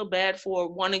 I don't feel bad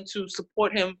for wanting to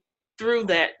support him through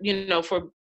that,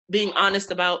 for being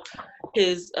honest about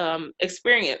his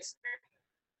experience.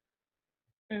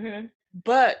 Mm-hmm.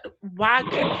 But why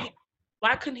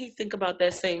couldn't he think about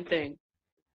that same thing?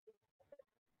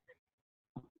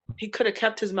 He could have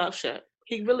kept his mouth shut.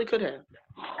 He really could have.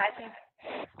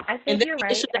 I think you're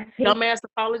right. Dumbass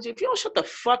apology. If you don't shut the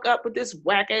fuck up with this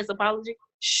whack ass apology,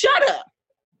 shut up.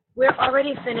 We're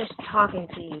already finished talking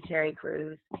to you, Terry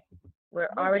Crews. We're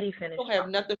already finished. I don't have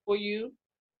nothing for you.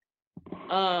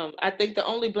 I think the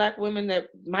only black women that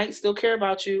might still care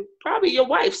about you, probably your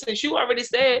wife, since you already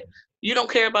said you don't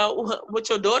care about what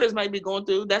your daughters might be going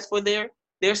through. That's for their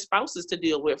spouses to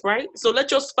deal with, right? So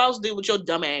let your spouse deal with your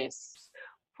dumb ass.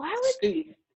 Why was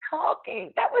he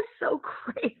talking? That was so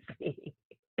crazy.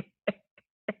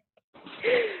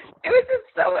 It was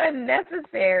just so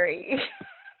unnecessary.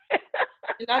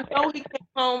 And I know he came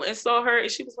home and saw her, and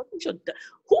she was like,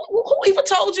 who even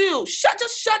told you?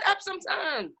 Just shut up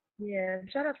sometimes. Yeah,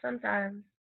 shut up sometimes.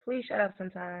 Please shut up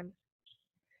sometimes.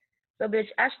 So, bitch,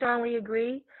 I strongly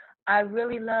agree. I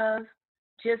really love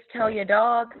just tell your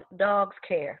dog, dogs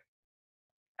care.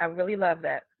 I really love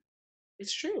that.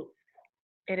 It's true.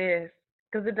 It is.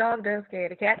 Because the dog does care.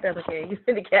 The cat doesn't care. You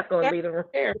said the cat's going to leave the room.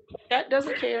 The cat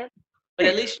doesn't care. But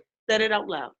at least you said it out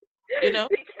loud. The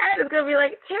cat is going to be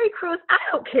like, Terry Crews, I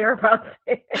don't care about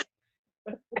this.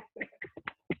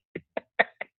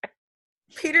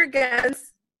 Peter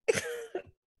Gans.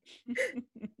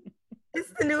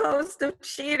 It's the new host of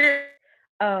Cheater.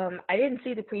 I didn't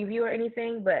see the preview or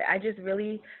anything, but I just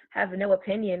really have no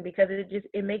opinion because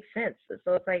it makes sense.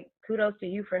 So it's like, kudos to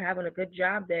you for having a good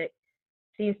job that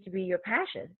seems to be your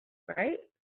passion, right?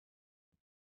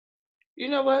 You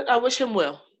know what? I wish him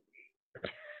well.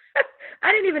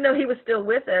 I didn't even know he was still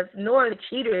with us, nor the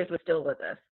Cheaters were still with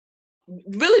us.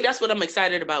 Really, that's what I'm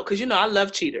excited about, because, I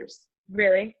love Cheaters.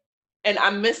 Really? And I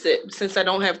miss it since I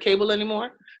don't have cable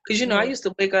anymore. Because, I used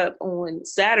to wake up on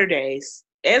Saturdays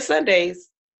and Sundays,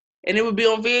 and it would be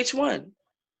on VH1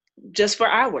 just for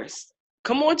hours.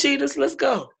 Come on, Cheaters, let's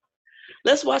go.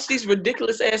 Let's watch these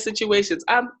ridiculous-ass situations.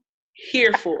 I'm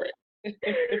here for it.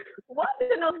 Why do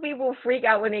those people freak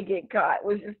out when they get caught?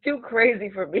 Which is too crazy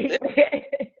for me.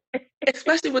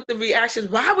 Especially with the reactions.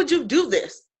 Why would you do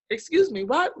this? Excuse me.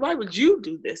 Why would you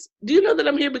do this? Do you know that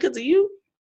I'm here because of you?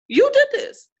 You did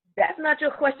this. That's not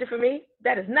your question for me.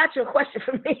 That is not your question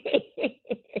for me.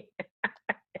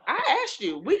 I asked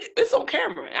you. It's on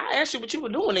camera. I asked you what you were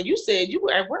doing, and you said you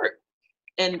were at work,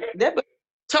 and that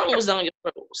tongue was on your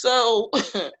throat. So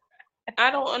I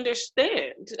don't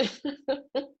understand.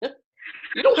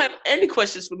 You don't have any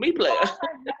questions for me, player.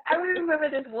 I remember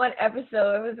this one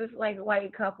episode. It was this like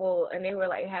white couple, and they were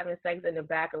like having sex in the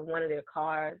back of one of their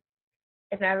cars.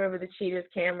 And I remember the cheaters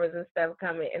cameras and stuff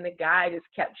coming, and the guy just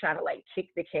kept trying to like kick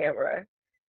the camera.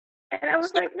 And I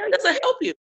was So like, no, it doesn't help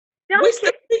you. don't We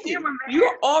still kick see the you. camera, man.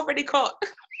 You're already caught.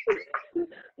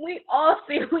 We all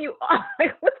see who you are.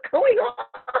 Like, what's going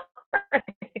on?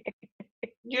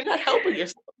 You're not helping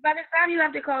yourself. By the time you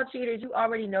have to call cheaters, you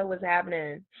already know what's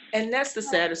happening. And that's the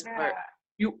saddest Oh, part.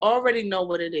 You already know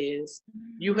what it is.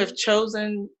 You have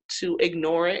chosen to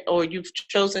ignore it, or you've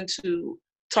chosen to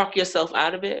talk yourself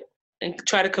out of it and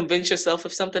try to convince yourself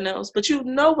of something else, but you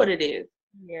know what it is.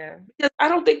 Yeah. Because I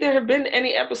don't think there have been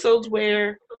any episodes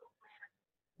where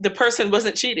the person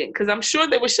wasn't cheating, because I'm sure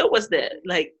they would show us that.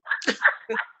 Like,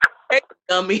 hey,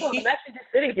 dummy. Well, I'm actually just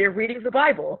sitting here reading the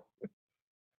Bible.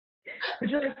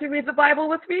 Would you like to read the Bible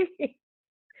with me?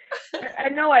 I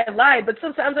know I lied, but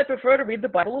sometimes I prefer to read the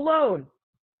Bible alone.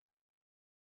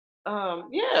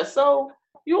 Yeah, so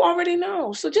you already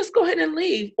know. So just go ahead and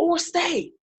leave or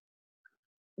stay.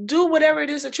 Do whatever it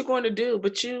is that you're going to do,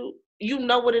 but you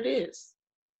know what it is.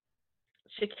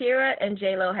 Shakira and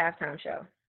J-Lo halftime show.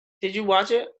 Did you watch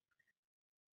it?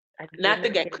 I did Not the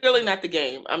not game. get a Clearly chance. not the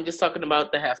game. I'm just talking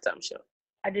about the halftime show.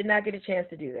 I did not get a chance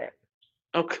to do that.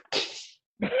 Okay.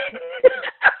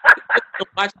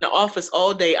 Watching The Office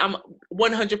all day. I'm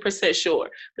 100% sure.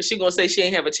 But she's going to say she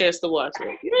ain't have a chance to watch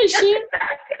it. You ain't shit.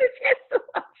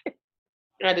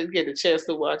 I didn't get a chance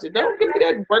to watch it. Don't give me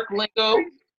that work lingo.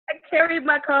 I carried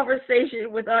my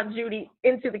conversation with Aunt Judy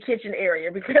into the kitchen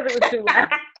area because it was too loud.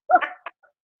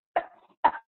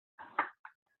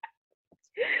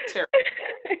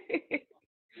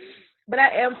 But I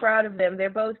am proud of them. They're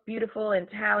both beautiful and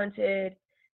talented.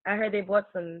 I heard they brought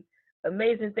some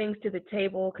amazing things to the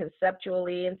table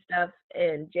conceptually and stuff.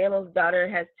 And J-Lo's daughter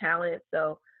has talent,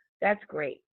 so that's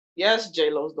great. Yes,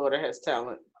 J-Lo's daughter has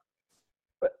talent.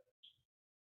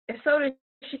 And so does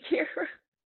Shakira.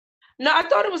 No,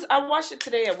 I watched it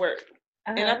today at work.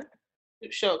 And I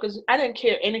show because I didn't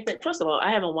care anything. First of all,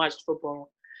 I haven't watched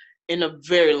football in a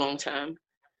very long time.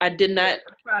 I did not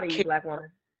I'm proud of you, Black woman.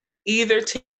 Either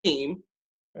team.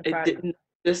 It didn't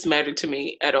this matter to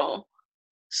me at all.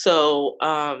 So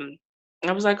I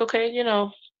was like, okay,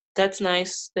 that's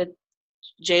nice that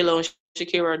J-Lo and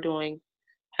Shakira are doing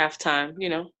halftime,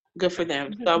 good for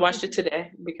them. So I watched it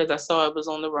today because I saw it was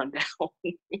on the rundown.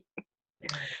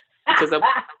 Because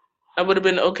I would have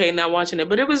been okay not watching it,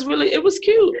 but it was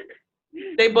cute.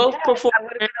 They both performed. I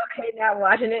would have been okay not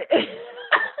watching it.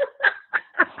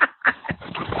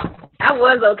 I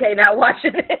was okay not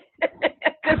watching it.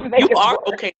 You are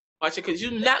okay watching it because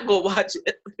you're not going to watch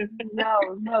it.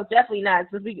 No, definitely not.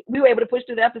 So we were able to push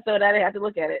through the episode. I didn't have to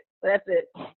look at it. So that's it.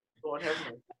 Lord have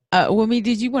mercy. Wumi,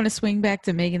 did you want to swing back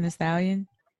to Megan Thee Stallion?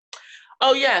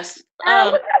 Oh, yes.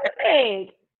 What's up with Meg?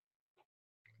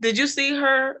 Did you see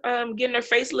her getting her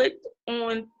face licked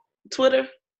on Twitter?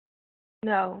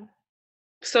 No.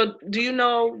 So do you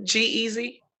know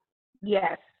G-Eazy?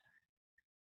 Yes.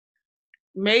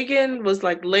 Megan was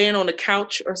like laying on the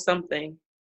couch or something.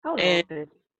 Oh, and no.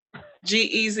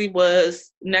 G-Eazy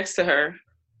was next to her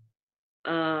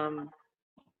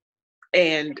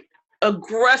and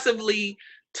aggressively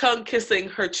tongue kissing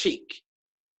her cheek.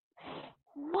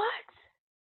 What?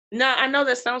 Now, I know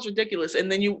that sounds ridiculous.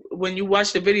 And then when you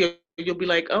watch the video, you'll be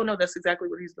like, oh no, that's exactly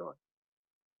what he's doing.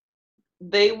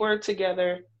 They were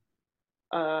together.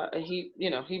 And he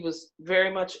was very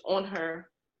much on her.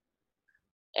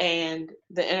 And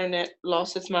the internet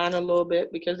lost its mind a little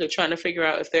bit because they're trying to figure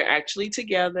out if they're actually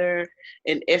together.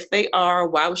 And if they are,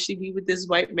 why would she be with this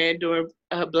white man during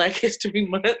Black History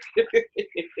Month?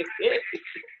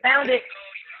 Found it.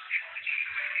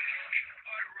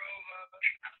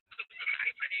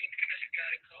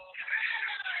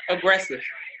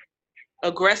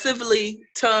 Aggressively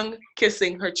tongue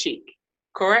kissing her cheek.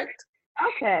 Correct?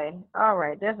 Okay. All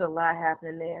right. There's a lot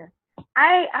happening there.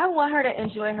 I want her to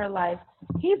enjoy her life.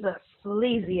 He's a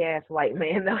sleazy ass white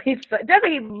man though.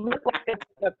 Doesn't he look like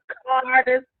a con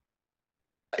artist?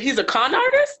 He's a con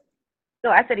artist?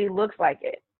 No, I said he looks like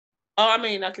it. Oh, I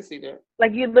mean, I can see that.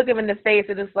 Like you look him in the face,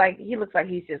 and it's like he looks like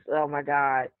he's just, oh my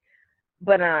God.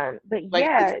 But like,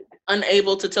 yeah,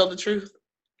 unable to tell the truth.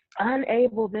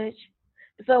 Unable, bitch.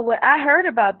 So what I heard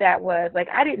about that was like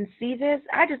I didn't see this.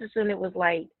 I just assumed it was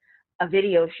like a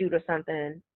video shoot or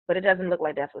something, but it doesn't look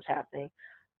like that's what's happening.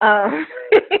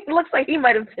 It looks like he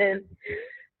might have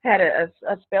had a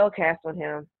spell cast on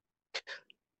him.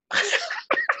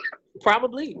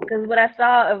 Probably. Because what I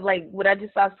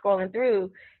just saw scrolling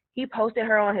through, he posted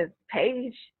her on his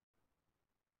page.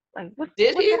 Like, what's he?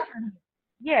 happening?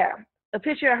 Yeah, a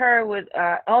picture of her with.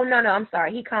 I'm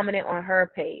sorry. He commented on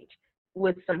her page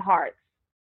with some hearts,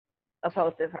 a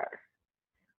post of her.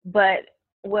 But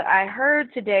what I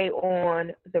heard today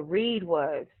on the read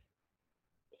was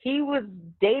he was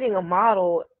dating a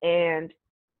model, and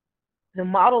the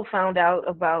model found out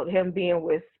about him being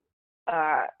with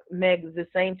Meg the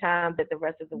same time that the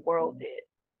rest of the world did.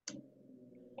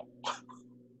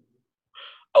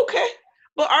 Okay,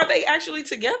 but are they actually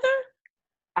together?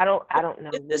 I don't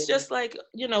know. It's just like,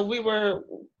 we were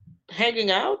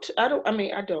hanging out. I don't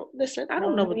listen. I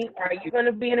don't know. Are you going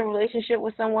to be in a relationship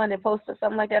with someone that posted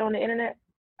something like that on the internet?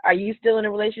 Are you still in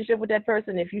a relationship with that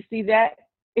person if you see that?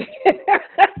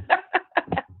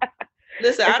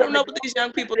 Listen, I don't know what these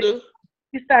young people do.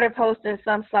 You started posting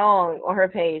some song on her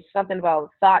page, something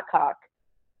about thought cock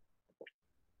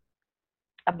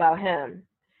about him.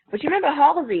 But you remember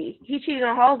Halsey? He cheated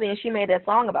on Halsey, and she made that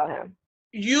song about him.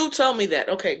 You told me that.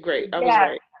 Okay, great. I was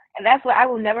right. And that's what I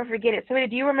will never forget it. Samantha,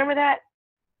 do you remember that?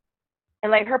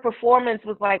 And like her performance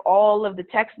was like all of the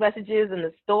text messages and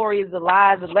the stories, the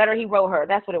lies, the letter he wrote her.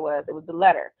 That's what it was. It was the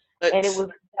letter. And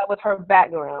that was her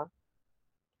background.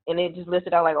 And it just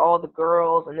listed out like all the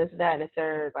girls and this, that, and the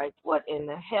third. Like, what in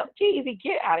the hell? Jeezy,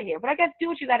 get out of here. But I guess do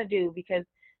what you got to do, because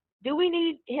do we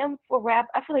need him for rap?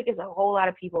 I feel like there's a whole lot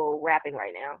of people rapping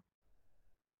right now.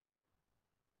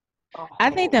 I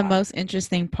think the most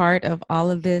interesting part of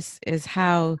all of this is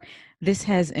how this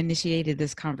has initiated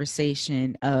this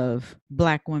conversation of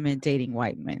Black women dating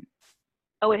white men.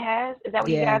 Oh, it has? Is that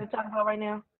what you guys are talking about right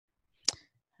now?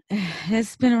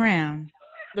 It's been around.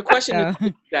 The question is,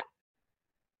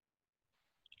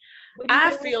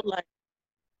 I feel like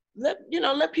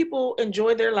let people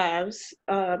enjoy their lives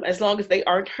as long as they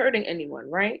aren't hurting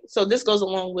anyone, right? So this goes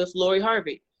along with Lori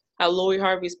Harvey. How Lori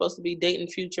Harvey is supposed to be dating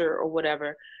Future or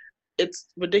whatever. It's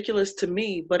ridiculous to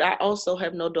me, but I also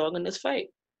have no dog in this fight.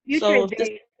 Future is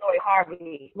dating Lori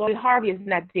Harvey. Lori Harvey is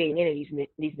not dating any of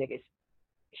these niggas.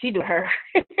 She do her.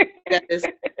 That is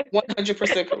 100%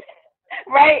 correct.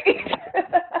 Right?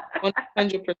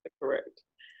 100% correct.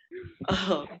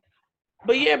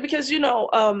 But yeah, because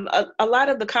a lot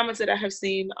of the comments that I have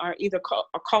seen are either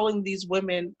are calling these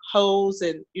women hoes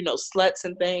and sluts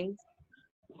and things.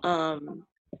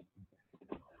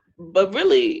 But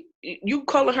really, you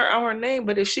calling her out her name,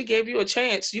 but if she gave you a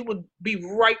chance, you would be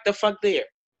right the fuck there,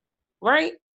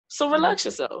 right? So relax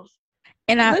yourself.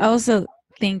 And I also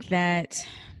think that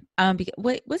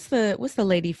what's the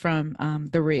lady from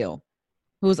The Real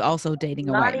who's also dating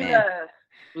a white man?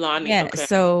 Lonnie. Yeah. Okay.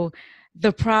 So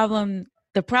the problem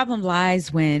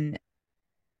lies when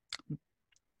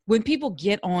people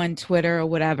get on Twitter or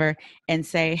whatever and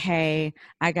say, "Hey,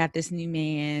 I got this new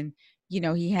man.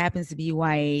 He happens to be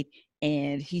white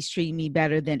and he's treating me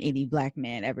better than any Black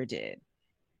man ever did."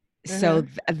 Mm-hmm. So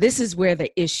this is where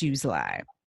the issues lie.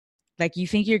 Like, you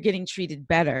think you're getting treated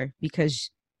better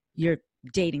because you're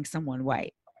dating someone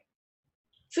white.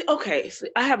 See,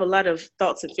 I have a lot of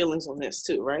thoughts and feelings on this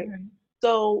too, right? Mm-hmm.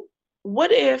 So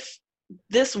what if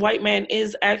this white man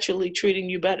is actually treating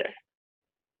you better?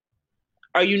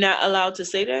 Are you not allowed to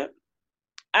say that?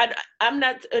 I'm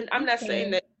not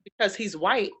saying that because he's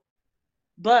white.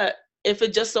 But if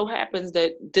it just so happens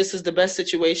that this is the best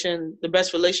situation, the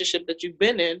best relationship that you've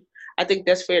been in, I think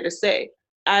that's fair to say.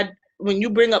 When you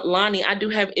bring up Lonnie, I do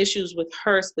have issues with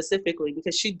her specifically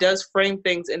because she does frame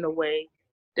things in a way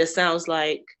that sounds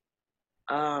like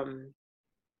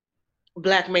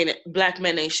black men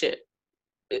ain't shit.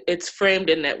 It's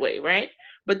framed in that way, right?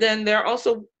 But then there are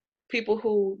also people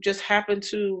who just happen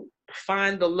to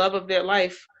find the love of their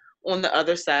life on the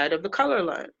other side of the color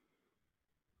line.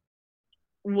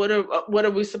 What are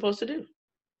we supposed to do?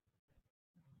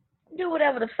 Do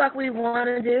whatever the fuck we want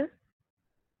to do.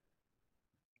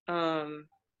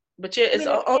 But yeah, it's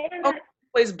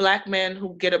always Black men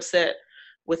who get upset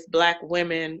with Black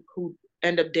women who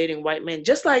end up dating white men.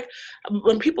 Just like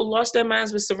when people lost their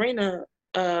minds with Serena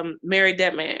married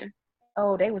that man.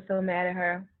 Oh, they were so mad at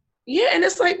her. Yeah, and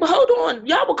it's like, but hold on,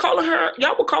 y'all were calling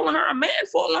her a man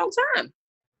for a long time.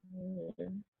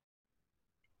 Mm-hmm.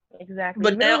 Exactly.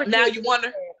 But now you want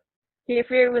her. Kid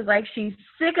Fury was like, she's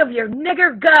sick of your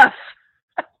nigger guff.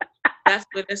 That's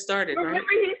where it started, right?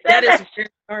 That is where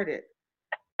it started.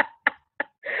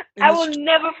 I will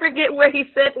never forget when he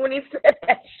said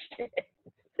that shit.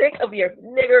 Sick of your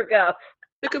nigger guff.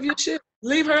 Sick of your shit.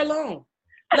 Leave her alone.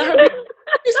 Let her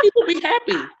these people be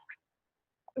happy.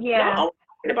 Yeah. Y'all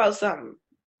worried about something.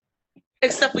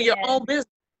 Except for your own business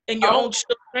and your own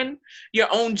children, your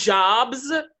own jobs.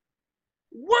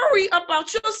 Worry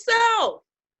about yourself.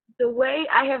 The way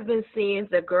I have been seeing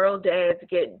the girl dads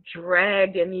get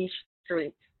dragged in these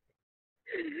streets.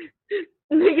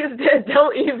 Niggas that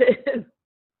don't even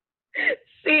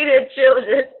see their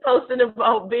children posting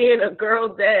about being a girl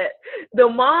dad. The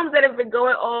moms that have been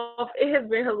going off, it has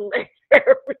been hilarious.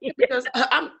 Because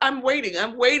I'm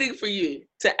waiting for you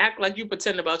to act like you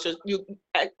pretend about you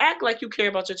act like you care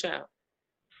about your child.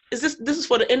 This is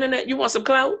for the internet? You want some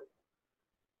clout?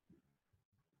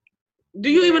 Do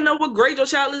you even know what grade your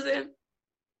child is in?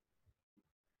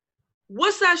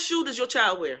 What size shoe does your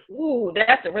child wear? Ooh,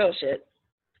 that's the real shit.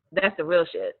 That's the real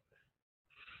shit.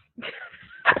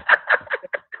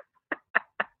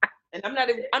 And I'm not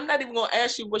even gonna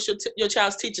ask you what's your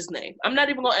child's teacher's name. I'm not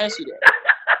even gonna ask you that.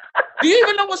 Do you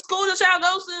even know what school your child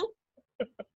goes to?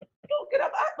 Don't get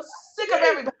up. I'm sick of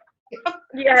everybody.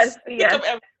 Yes.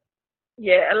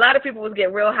 Yeah, a lot of people was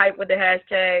getting real hyped with the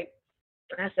hashtag.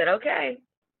 I said, okay.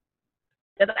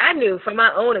 Because I knew from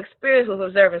my own experience with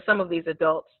observing some of these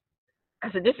adults,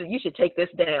 I said, you should take this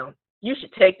down. You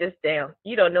should take this down.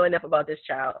 You don't know enough about this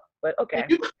child, but okay.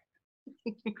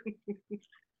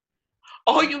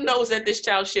 All you know is that this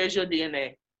child shares your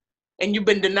DNA, and you've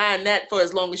been denying that for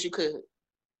as long as you could.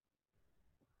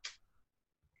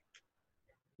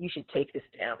 You should take this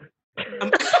down.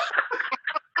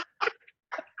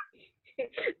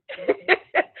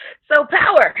 So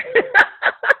power.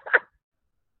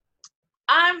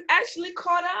 I'm actually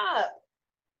caught up.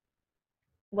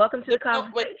 Welcome to the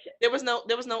conversation. There was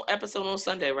no episode on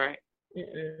Sunday, right?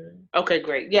 Mm-mm. Okay,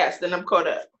 great. Yes, then I'm caught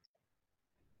up.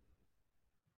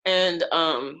 And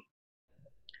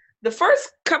the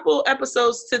first couple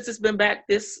episodes since it's been back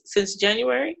since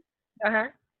January,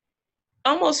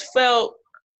 almost felt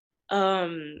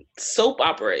soap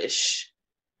opera-ish.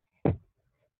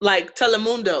 Like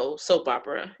Telemundo soap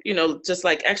opera, just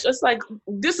like actually, it's like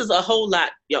this is a whole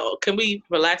lot, y'all. Can we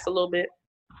relax a little bit?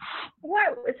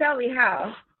 What? Tell me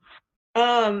how.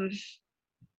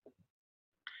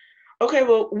 Okay,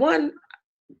 well, one,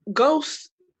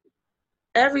 Ghost,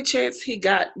 every chance he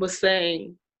got was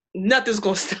saying, nothing's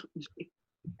gonna stop me.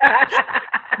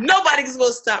 Nobody's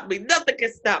gonna stop me. Nothing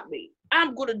can stop me.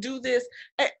 I'm gonna do this.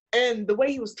 And the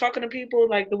way he was talking to people,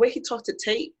 like the way he talked to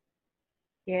Tate.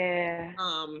 Yeah.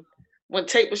 When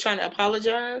Tate was trying to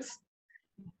apologize,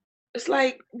 it's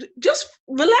like, just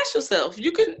relax yourself.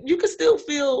 You can still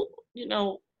feel,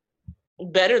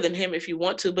 better than him if you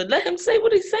want to, but let him say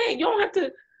what he's saying. You don't have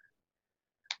to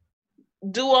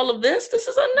do all of this. This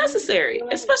is unnecessary,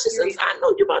 especially since I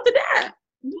know you're about to die.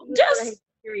 Just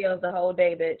Cheerios the whole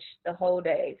day, bitch. The whole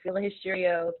day, feeling his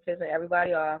Cheerios, pissing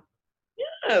everybody off.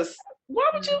 Yes.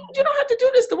 Why would you? You don't have to do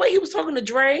this the way he was talking to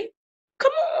Dre.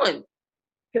 Come on.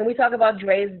 Can we talk about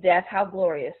Dre's death? How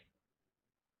glorious.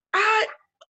 I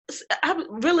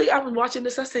was watching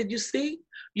this. I said, you see,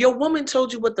 your woman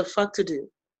told you what the fuck to do.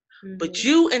 Mm-hmm. But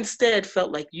you instead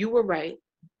felt like you were right.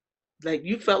 Like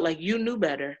you felt like you knew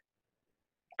better.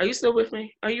 Are you still with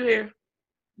me? Are you here?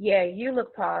 Yeah, you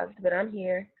look paused, but I'm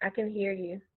here. I can hear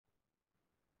you.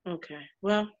 Okay.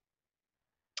 Well,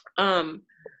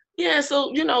 yeah,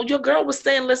 so your girl was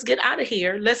saying, let's get out of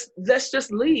here. Let's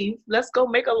just leave. Let's go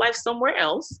make a life somewhere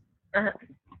else. Uh-huh.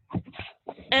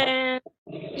 And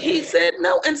he said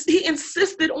no, and he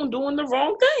insisted on doing the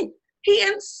wrong thing. He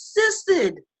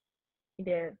insisted. He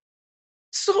did.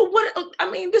 So what? I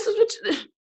mean, this is what.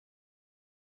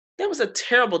 That was a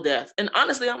terrible death. And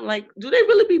honestly, I'm like, do they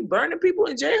really be burning people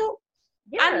in jail?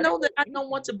 Yeah. I know that I don't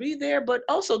want to be there, but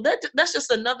also that's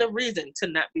just another reason to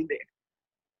not be there.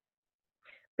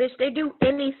 Bitch, they do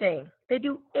anything. They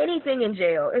do anything in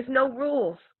jail. There's no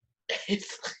rules.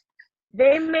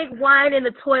 They make wine in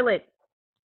the toilet.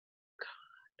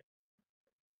 God.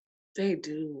 They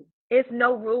do. It's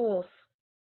no rules.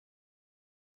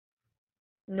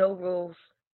 No rules.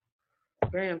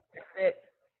 Damn. That's it.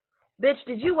 Bitch,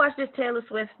 did you watch this Taylor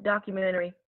Swift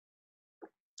documentary?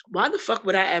 Why the fuck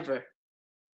would I ever?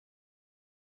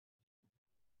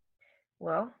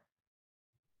 Well,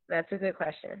 that's a good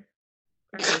question.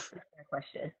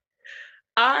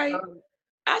 I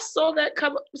saw that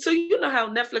cover. So you know how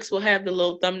Netflix will have the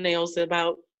little thumbnails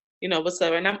about what's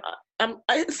up, and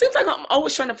it seems like I'm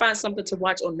always trying to find something to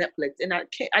watch on Netflix, and I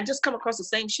just come across the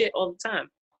same shit all the time.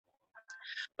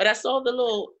 But I saw the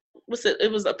little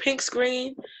it was a pink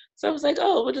screen, so I was like,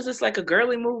 oh, what is this, like a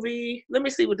girly movie? Let me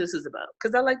see what this is about,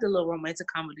 because I like the little romantic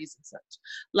comedies and such,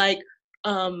 like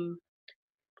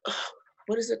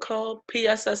what is it called?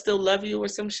 P.S. I Still Love You or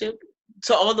some shit.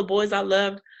 To All the Boys I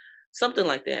Loved, something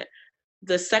like that.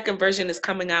 The second version is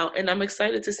coming out, and I'm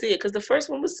excited to see it because the first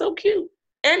one was so cute.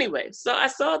 Anyway, so I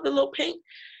saw the little pink,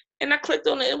 and I clicked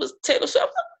on it. It was Taylor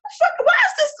Swift. Why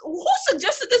is this? Who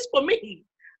suggested this for me?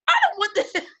 I don't want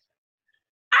this.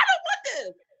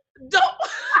 Don't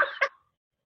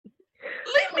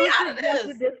leave me out of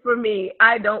this. This for me.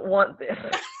 I don't want this.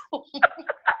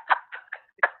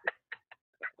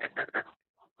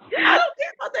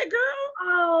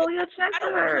 chest I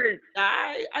don't want her to hurts.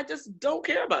 die. I just don't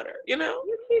care about her, you know?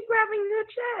 You keep grabbing your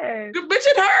chest. Good bitch,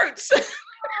 it hurts.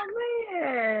 Oh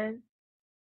man.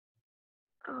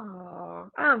 Oh,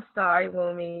 I'm sorry,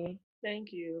 Wumi.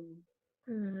 Thank you.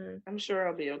 Hmm. I'm sure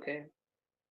I'll be okay.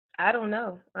 I don't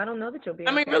know. I don't know that you'll be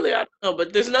I mean, okay. really, I don't know,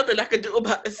 but there's nothing I can do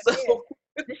about it. So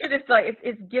Yeah. This shit is like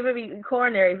it's giving me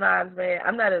coronary vibes, man.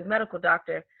 I'm not a medical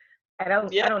doctor, and I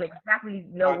don't exactly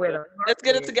know where the heart let's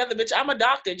get it is. together, bitch. I'm a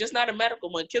doctor, just not a medical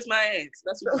one. Kiss my ass.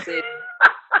 That's what you said.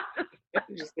 That's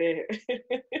what you said.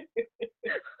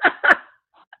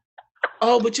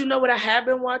 Oh, but you know what I have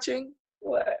been watching?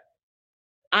 What?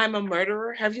 I'm a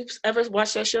Murderer. Have you ever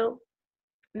watched that show?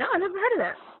 No, I never heard of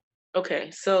that.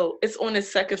 Okay, so it's on its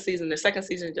second season. The second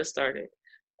season just started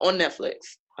on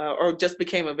Netflix, or just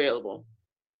became available.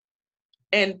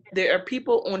 And there are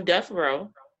people on death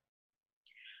row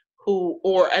who,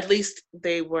 or at least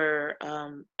they were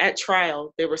at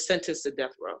trial, they were sentenced to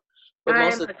death row. But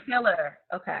I'm a killer.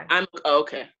 Okay.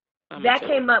 Okay. That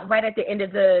came up right at the end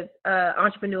of the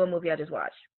Entrepreneur movie I just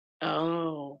watched.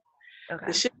 Oh. Okay.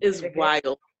 The shit is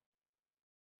wild.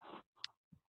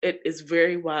 It is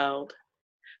very wild.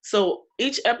 So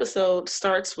each episode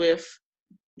starts with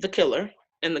the killer,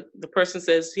 and the person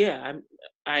says, yeah,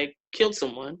 I killed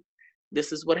someone.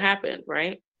 This is what happened,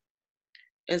 right?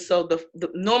 And so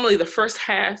normally the first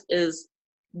half is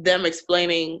them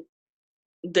explaining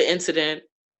the incident,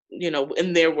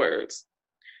 in their words.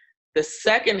 The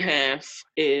second half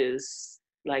is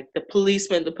like the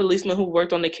policeman who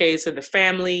worked on the case, or the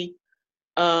family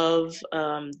of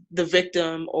the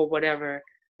victim or whatever,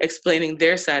 explaining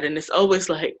their side. And it's always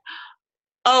like,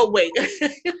 oh, wait.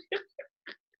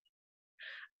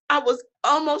 I was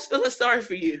almost feeling sorry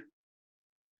for you.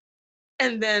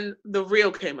 And then the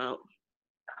real came out.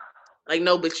 Like,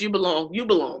 no, but you belong.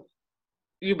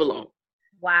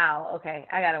 Wow. Okay.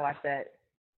 I got to watch that.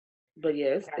 But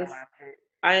yes,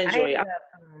 I enjoy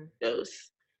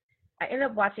those. I ended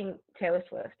up watching Taylor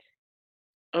Swift.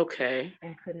 Okay.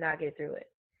 And could not get through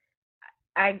it.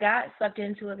 I got sucked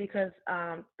into it because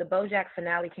the BoJack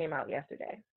finale came out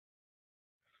yesterday.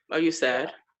 Are you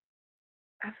sad?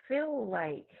 I feel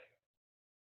like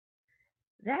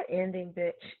that ending,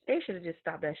 bitch, they should have just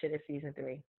stopped that shit at season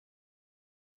 3.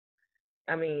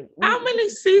 I mean, how many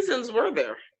seasons were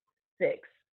there? 6.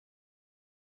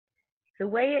 The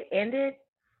way it ended,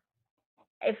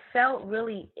 it felt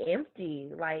really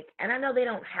empty. Like, and I know they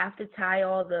don't have to tie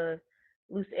all the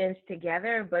loose ends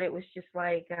together, but it was just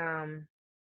like,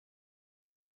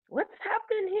 what's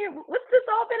happening here? What's this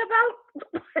all been about?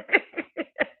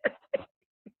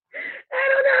 I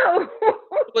don't know.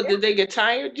 But did they get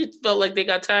tired? You felt like they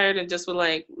got tired and just were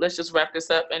like, let's just wrap this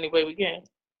up any way we can?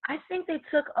 I think they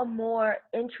took a more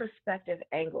introspective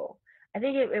angle. I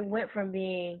think it went from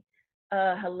being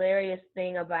a hilarious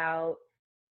thing about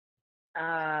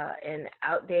an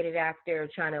outdated actor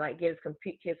trying to like get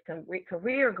his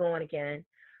career going again,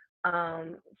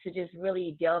 to just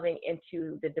really delving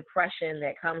into the depression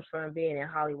that comes from being in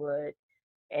Hollywood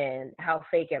and how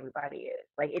fake everybody is.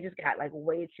 Like, it just got like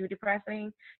way too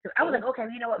depressing. Because I was like, okay,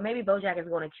 you know what? Maybe BoJack is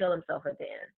going to kill himself at the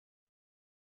end.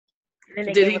 And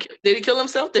then did he kill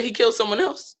himself? Did he kill someone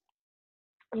else?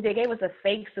 They gave us a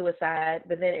fake suicide,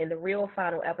 but then in the real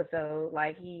final episode,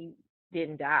 like, he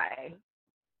didn't die.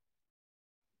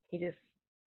 He just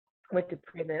went to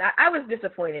prison. I was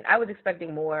disappointed. I was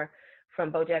expecting more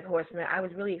from BoJack Horseman. I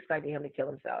was really expecting him to kill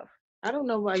himself. I don't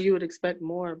know why you would expect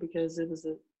more, because it was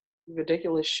a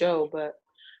ridiculous show, but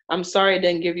I'm sorry it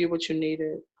didn't give you what you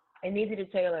needed. And neither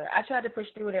did Taylor. I tried to push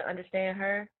through it and understand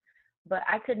her, but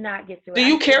I could not get through it. Do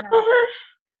you care for her?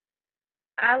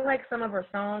 I like some of her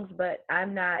songs, but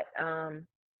I'm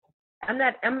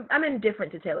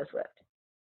indifferent to Taylor Swift.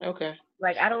 Okay.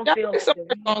 Like, I don't feel like some of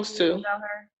her songs too about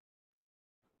her.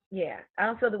 Yeah, I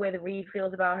don't feel the way the Reed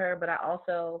feels about her, but I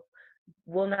also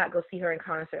will not go see her in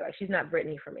concert. Like, she's not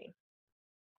Britney for me.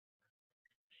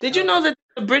 Did you know that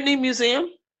the Britney Museum?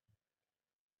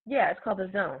 Yeah, it's called The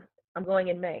Zone. I'm going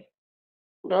in May.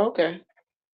 Oh, okay.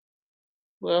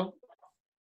 Well,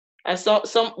 I saw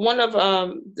one of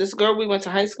this girl we went to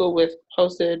high school with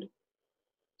posted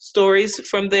stories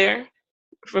from there,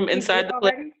 from inside the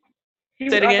place. She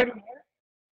was already there?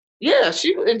 Yeah,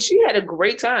 she had a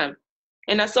great time.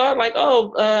 And I saw like,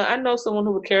 I know someone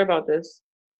who would care about this.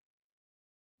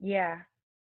 Yeah.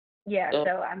 Yeah,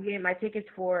 so I'm getting my tickets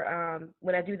for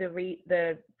when I do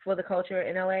the For the Culture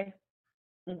in LA.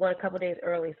 I'm going a couple days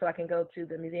early so I can go to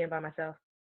the museum by myself.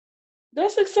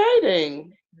 That's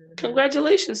exciting. Mm-hmm.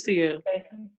 Congratulations to you. Thank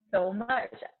you so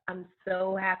much. I'm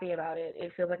so happy about it.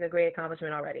 It feels like a great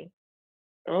accomplishment already.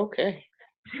 Okay.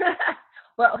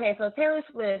 Well, okay, so Taylor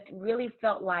Swift really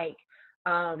felt like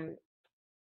Um,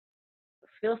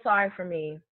 feel sorry for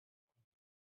me.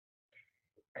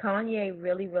 Kanye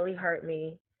really, really hurt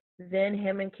me. Then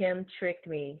him and Kim tricked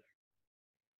me.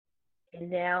 And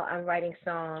now I'm writing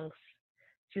songs.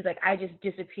 She was like, I just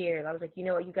disappeared. I was like, you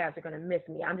know what? You guys are going to miss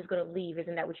me. I'm just going to leave.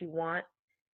 Isn't that what you want?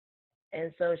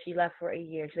 And so she left for a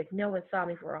year. She's like, no one saw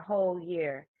me for a whole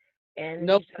year. And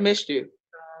No, she started missed you.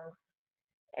 songs.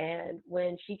 And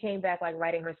when she came back, like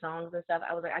writing her songs and stuff,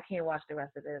 I was like, I can't watch the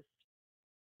rest of this.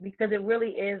 Because it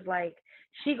really is like,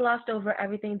 she glossed over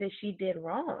everything that she did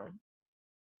wrong.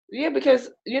 Yeah, because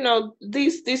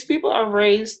these people are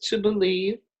raised to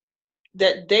believe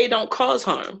that they don't cause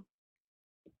harm.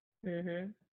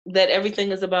 Mhm. That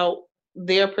everything is about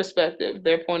their perspective,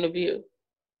 their point of view.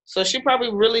 So she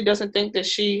probably really doesn't think that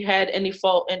she had any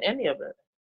fault in any of it.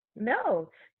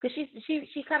 No, because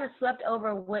she kind of slept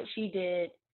over what she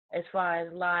did as far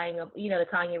as lying, the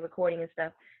Kanye recording and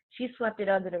stuff. She swept it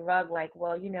under the rug, like,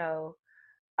 well,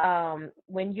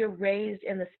 when you're raised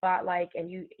in the spotlight and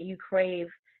you crave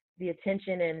the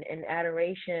attention and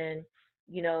adoration,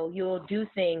 you'll do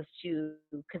things to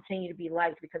continue to be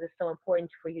liked because it's so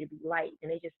important for you to be liked.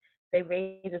 And they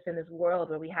raise us in this world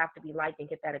where we have to be liked and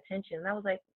get that attention. And I was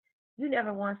like, you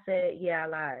never once said, yeah, I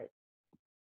lied.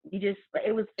 You just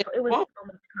it was so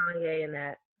much Kanye in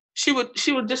that. She would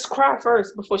just cry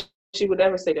first before she would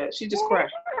ever say that. She just cried.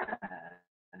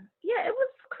 Yeah, it was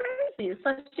crazy.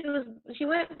 So she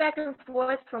went back and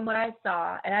forth from what I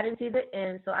saw, and I didn't see the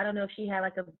end. So I don't know if she had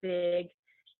like a big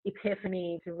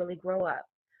epiphany to really grow up.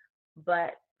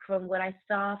 But from what I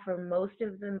saw from most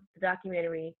of the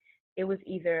documentary, it was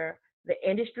either the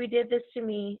industry did this to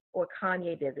me or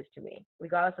Kanye did this to me,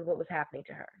 regardless of what was happening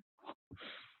to her.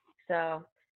 So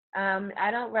I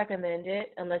don't recommend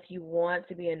it unless you want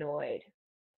to be annoyed,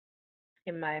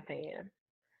 in my opinion.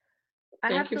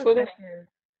 Thank you for that.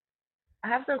 I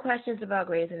have some questions about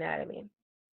Grey's Anatomy.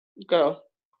 Go.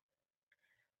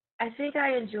 I think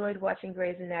I enjoyed watching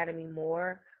Grey's Anatomy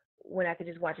more when I could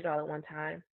just watch it all at one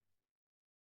time.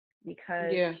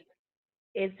 Because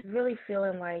it's really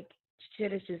feeling like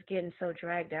shit is just getting so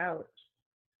dragged out.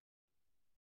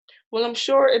 Well, I'm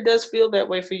sure it does feel that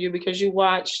way for you because you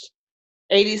watched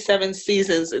 87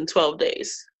 seasons in 12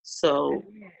 days. So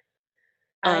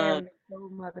I am so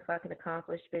motherfucking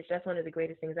accomplished, bitch. That's one of the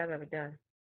greatest things I've ever done.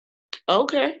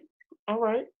 Okay. All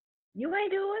right. You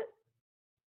ain't do it?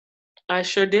 I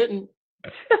sure didn't.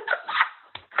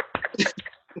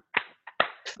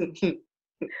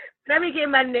 Let me get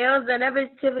my nails done. That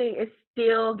bitch Tiffany is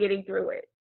still getting through it.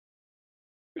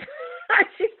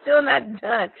 She's still not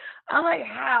done. I'm like,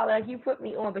 how? Like, you put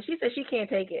me on. But she said she can't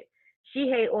take it. She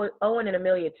hates Owen and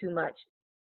Amelia too much.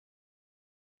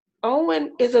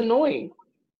 Owen is annoying.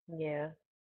 Yeah.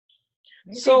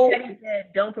 You so think Teddy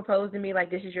said, don't propose to me like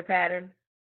this is your pattern?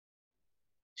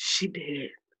 She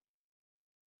did.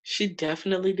 She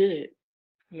definitely did.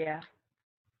 Yeah.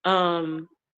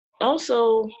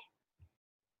 Also,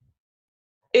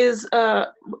 is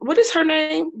what is her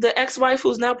name? The ex-wife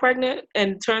who's now pregnant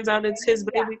and turns out it's his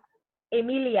baby?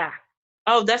 Emilia.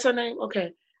 Oh, that's her name?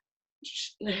 Okay.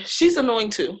 She's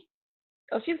annoying too.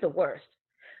 Oh, she's the worst.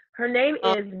 Her name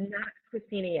is not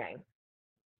Christina Yang.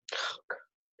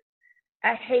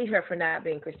 I hate her for not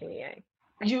being Christina Yang.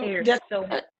 I hate her so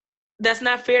much. That's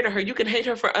not fair to her. You can hate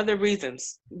her for other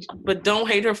reasons, but don't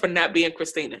hate her for not being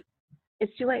Christina.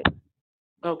 It's too late.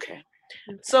 Okay.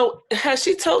 So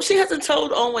she hasn't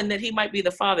told Owen that he might be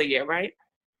the father yet, right?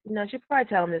 No, she'll probably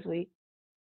tell him this week.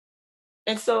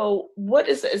 And so what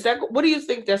is that? What do you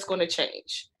think that's going to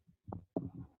change?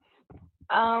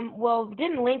 Well,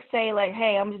 didn't Link say like,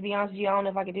 hey, I'm just be honest with you, I don't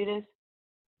know if I can do this?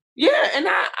 Yeah, and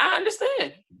I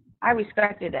understand. I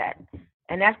respected that.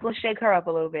 And that's going to shake her up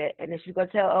a little bit. And then she's going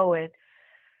to tell Owen,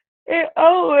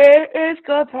 Owen is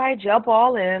going to probably jump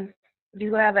all in. He's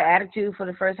going to have an attitude for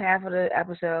the first half of the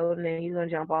episode, and then he's going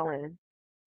to jump all in.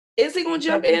 Is he going to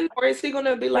jump in, or is he going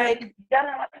to be like... He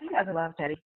doesn't love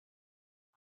Teddy.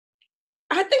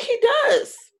 I think he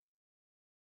does.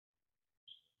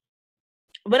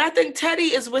 But I think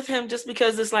Teddy is with him just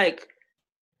because it's like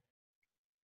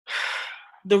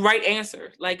the right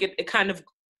answer. Like it kind of,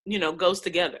 goes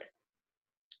together.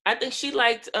 I think she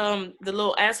liked the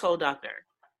little asshole doctor.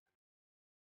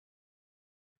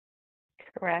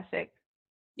 Karasik.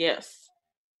 Yes.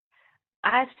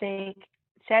 I think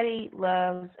Teddy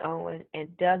loves Owen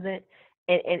and doesn't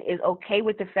and is okay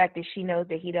with the fact that she knows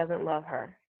that he doesn't love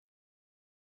her.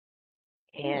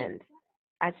 And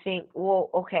I think, well,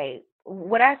 okay,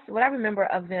 what I remember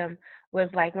of them was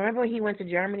like, remember when he went to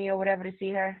Germany or whatever to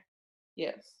see her?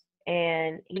 Yes.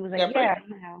 And he was like, yeah,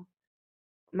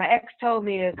 my ex told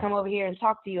me to come over here and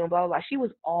talk to you and blah, blah, blah. She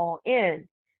was all in.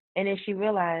 And then she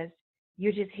realized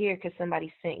you're just here because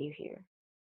somebody sent you here.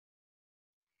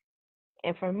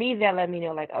 And for me, that let me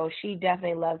know, like, oh, she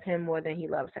definitely loves him more than he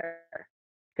loves her.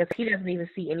 Because he doesn't even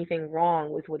see anything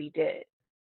wrong with what he did.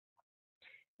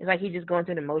 It's like he's just going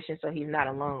through the motions so he's not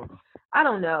alone. I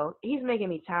don't know. He's making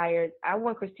me tired. I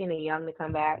want Christina Young to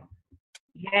come back.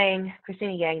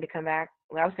 Christina Yang to come back.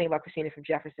 Well, I was thinking about Christina from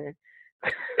Jefferson.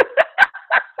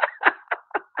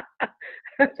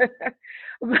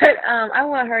 But I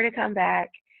want her to come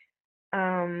back.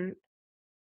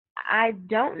 I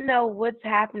don't know what's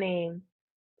happening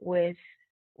with,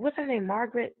 what's her name,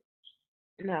 Margaret?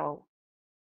 No.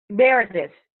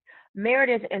 Meredith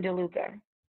and DeLuca.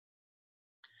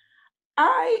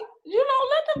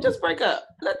 Let them just break up.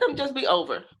 Let them just be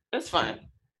over. It's fine.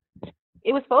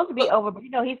 It was supposed to be over, but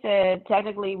he said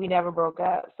technically we never broke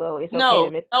up, so it's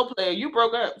okay. No, player, you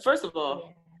broke up. First of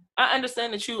all, yeah. I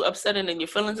understand that you upset and in your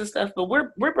feelings and stuff, but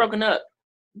we're broken up.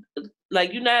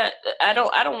 Like, you're not. I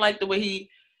don't like the way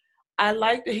I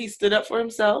like that he stood up for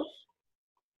himself,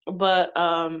 but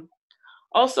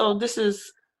also this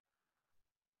is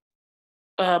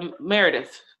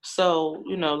Meredith, so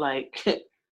like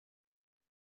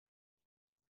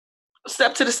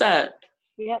step to the side.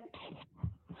 Yep.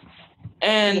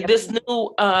 And this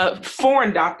new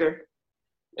foreign doctor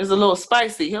is a little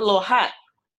spicy. He's a little hot.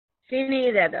 She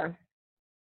needs that, though.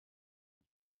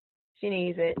 She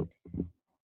needs it.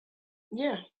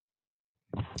 Yeah.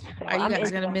 Are you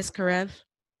guys gonna miss Karev?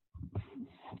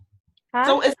 Huh?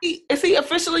 So is he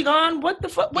officially gone? What the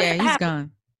fuck? Yeah, he's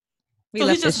gone. So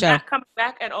he's just not coming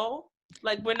back at all?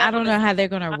 Like, we're not. I don't know how they're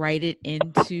gonna write it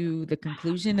into the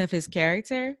conclusion of his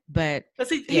character, but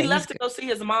because he left to go see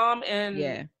his mom, and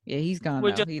yeah, he's gone.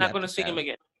 We're just not going to see him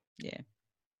again. Yeah.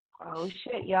 Oh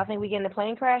shit! Y'all think we getting a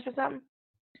plane crash or something?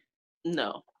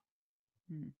 No.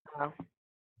 Oh.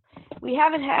 We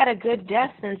haven't had a good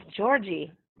death since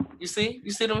Georgie. You see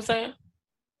what I'm saying?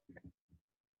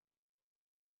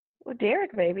 Well,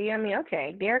 Derek, baby. I mean,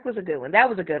 okay, Derek was a good one. That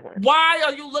was a good one. Why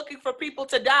are you looking for people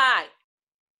to die?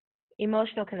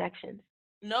 Emotional connections.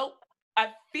 Nope. I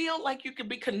feel like you can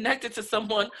be connected to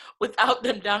someone without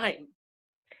them dying.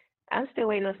 I'm still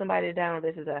waiting on somebody to die on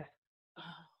This Is Us.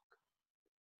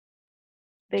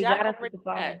 They Jack got us with the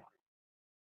fire.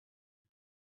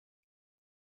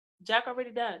 Jack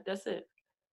already died. That's it.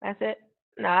 That's it?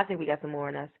 No, I think we got some more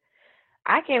in us.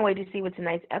 I can't wait to see what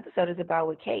tonight's episode is about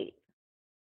with Kate.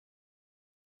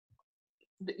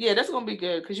 Yeah, that's going to be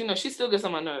good because, she still gets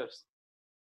on my nerves.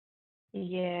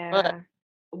 Yeah. But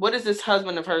what is this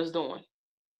husband of hers doing?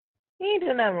 He ain't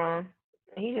doing nothing wrong.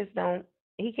 He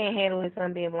can't handle his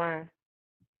son being blind.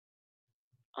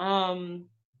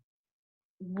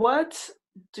 What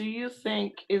do you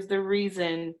think is the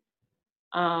reason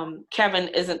Kevin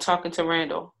isn't talking to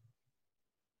Randall?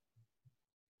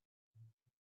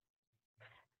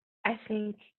 I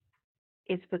think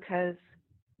it's because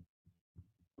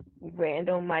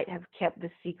Randall might have kept the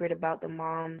secret about the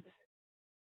mom's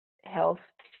health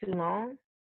too long.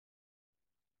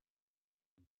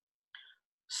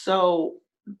 So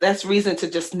that's reason to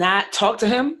just not talk to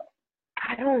him?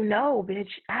 I don't know,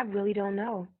 bitch. I really don't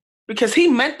know. Because he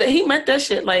meant that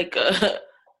shit. Like,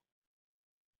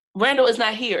 Randall is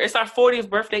not here. It's our 40th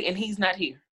birthday and he's not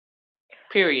here.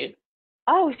 Period.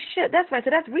 Oh shit, that's right. So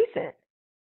that's recent.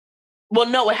 Well,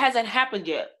 no, it hasn't happened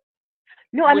yet.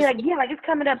 No, I mean, it's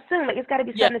coming up soon. Like, it's got to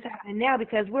be something that's happening now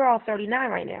because we're all 39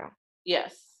 right now.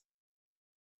 Yes.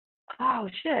 Oh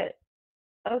shit.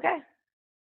 Okay.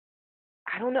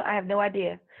 I don't know. I have no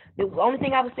idea. The only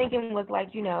thing I was thinking was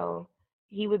like,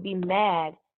 he would be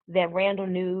mad that Randall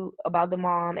knew about the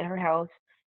mom and her health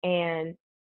and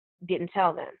didn't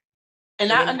tell them.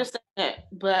 And I understand that,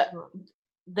 but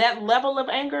that level of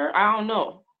anger, I don't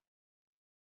know.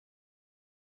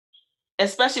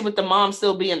 Especially with the mom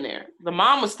still being there. The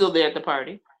mom was still there at the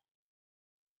party.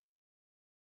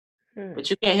 But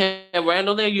you can't have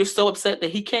Randall there? You're so upset that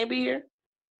he can't be here?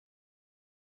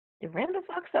 Did Randall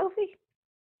fuck Sophie?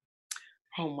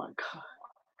 Oh my God.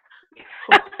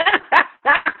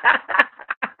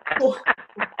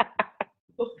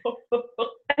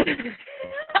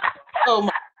 Oh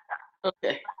my.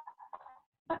 Okay.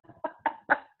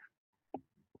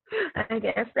 I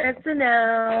guess that's a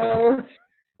no.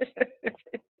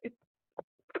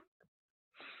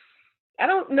 I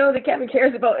don't know that Kevin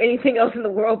cares about anything else in the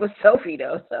world but Sophie,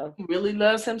 though. So he really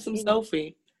loves him some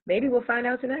Sophie. Maybe we'll find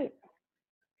out tonight.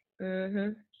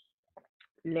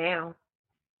 Now.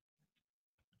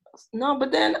 No,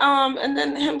 but then and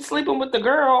then him sleeping with the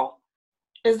girl.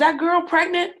 Is that girl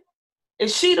pregnant?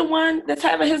 Is she the one that's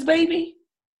having his baby?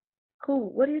 Who?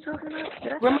 What are you talking about?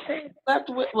 Did I Remember say? he slept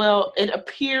with? Well, it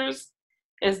appears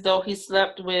as though he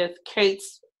slept with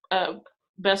Kate's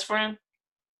best friend,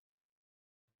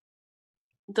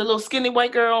 the little skinny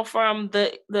white girl from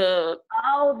the.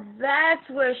 Oh, that's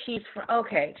where she's from.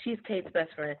 Okay, she's Kate's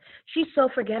best friend. She's so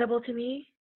forgettable to me.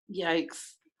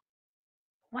 Yikes!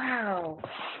 Wow.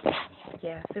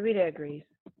 Yeah, Sarita agrees.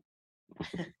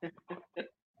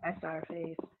 I saw her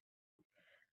face.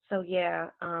 So yeah,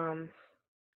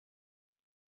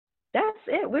 that's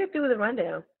it. We're through the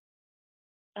rundown.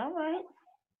 All right.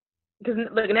 Because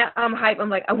look, now I'm hype. I'm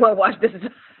like, I want to watch this.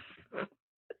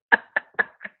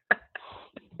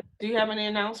 Do you have any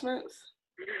announcements?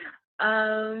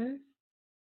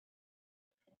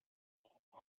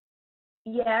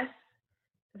 Yes.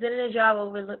 Zen and Jar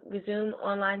will resume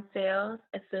online sales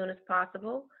as soon as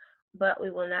possible, but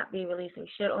we will not be releasing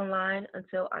shit online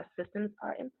until our systems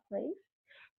are in place.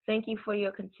 Thank you for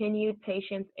your continued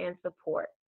patience and support.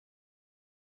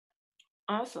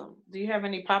 Awesome. Do you have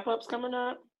any pop-ups coming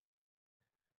up?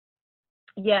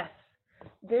 Yes.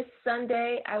 This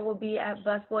Sunday, I will be at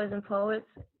Busboys and Poets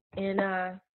in,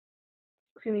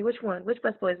 excuse me, which one? Which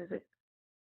Busboys is it?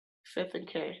 5th and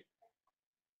K.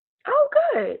 Oh,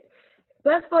 good.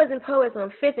 Busboys and Poets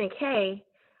on 5th and K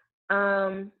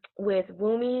with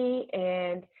Wumi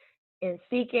and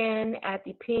Seekin at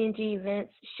the P&G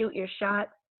events, Shoot Your Shot.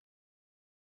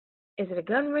 Is it a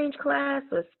gun range class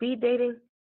or speed dating?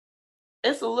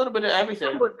 It's a little bit of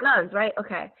everything. With guns, right?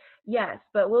 Okay. Yes,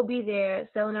 but we'll be there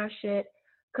selling our shit.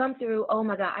 Come through. Oh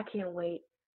my God, I can't wait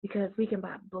because we can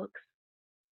buy books.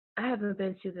 I haven't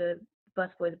been to the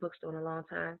Busboys bookstore in a long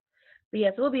time. But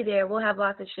yes, we'll be there. We'll have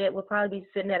lots of shit. We'll probably be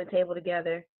sitting at a table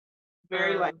together.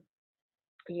 Very light.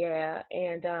 Yeah,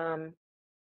 and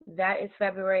that is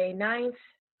February 9th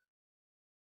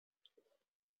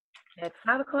at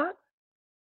 5 o'clock.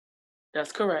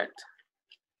 That's correct.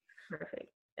 Perfect.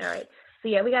 All right. So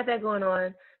yeah, we got that going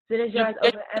on.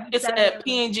 It's at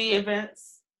P&G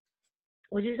events.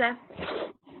 What'd you say?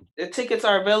 The tickets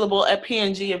are available at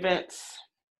P&G events.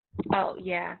 Oh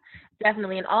yeah,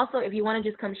 definitely. And also, if you want to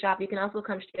just come shop, you can also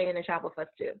come straight in and shop with us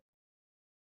too.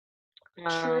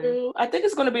 True. I think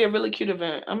it's going to be a really cute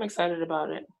event. I'm excited about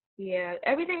it. Yeah,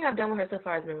 everything I've done with her so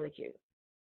far has been really cute.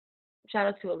 Shout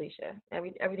out to Alicia.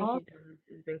 Everything she's done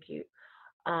has been cute.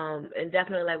 And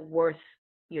definitely like worth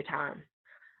your time.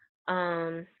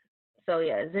 So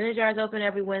yeah, Zen and Jar is open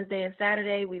every Wednesday and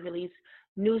Saturday. We release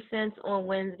new scents on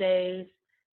Wednesdays.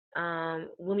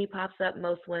 Wumi pops up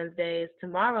most Wednesdays.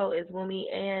 Tomorrow is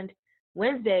Wumi and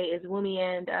Wednesday is Wumi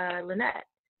and Lynette.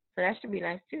 So that should be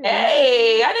nice too.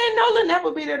 Hey, I didn't know Lynette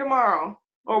would be there tomorrow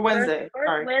or Wednesday.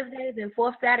 First Wednesdays and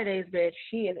fourth Saturdays, bitch.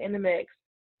 She is in the mix.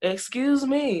 Excuse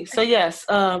me. So yes,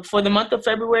 for the month of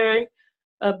February,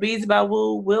 Beads by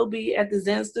Woo will be at the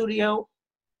Zen Studio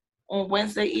on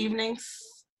Wednesday evenings.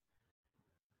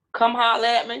 Come holler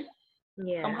at me.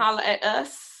 Yeah. Come holler at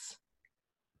us.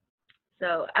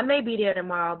 So I may be there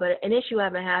tomorrow, but an issue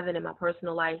I've been having in my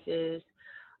personal life is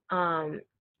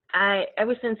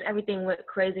ever since everything went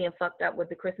crazy and fucked up with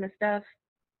the Christmas stuff,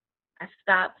 I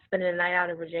stopped spending the night out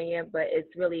in Virginia, but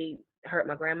it's really hurt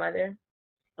my grandmother.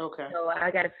 Okay. So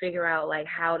I got to figure out like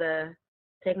how to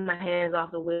take my hands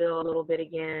off the wheel a little bit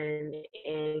again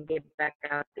and get back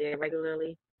out there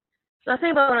regularly. So I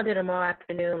think about what I do tomorrow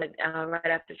afternoon, like right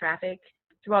after traffic,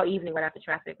 tomorrow evening right after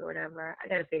traffic or whatever. I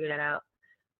got to figure that out.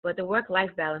 But the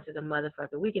work-life balance is a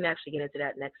motherfucker. We can actually get into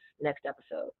that next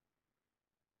episode.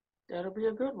 That'll be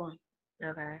a good one.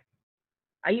 Okay.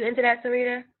 Are you into that,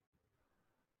 Sarita?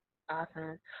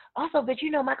 Awesome. Also, but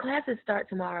you know, my classes start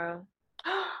tomorrow.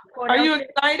 Are you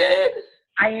excited?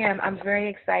 I am. I'm very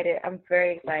excited.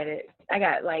 I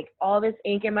got like all this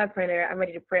ink in my printer. I'm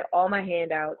ready to print all my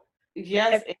handouts.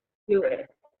 Yes. Let's do it.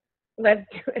 Let's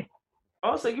do it.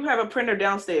 Also, you have a printer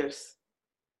downstairs.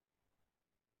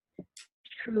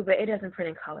 True, but it doesn't print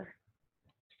in color.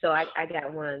 So I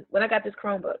got one. When I got this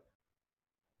Chromebook.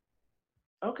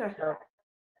 Okay. So,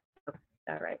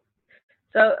 all right.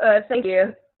 So thank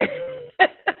you.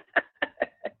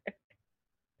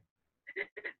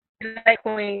 Good night,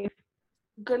 Queen.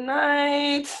 Good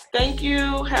night. Thank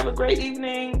you. Have a great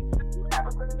evening.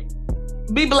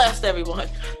 Be blessed, everyone.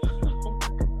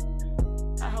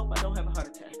 I hope I don't have a heart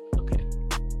attack. Okay.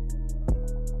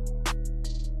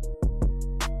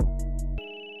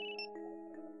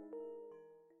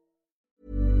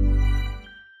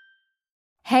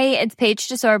 Hey, it's Paige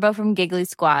DeSorbo from Giggly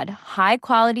Squad. High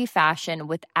quality fashion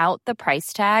without the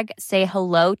price tag. Say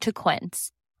hello to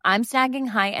Quince. I'm snagging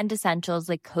high-end essentials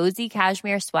like cozy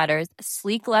cashmere sweaters,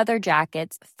 sleek leather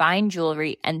jackets, fine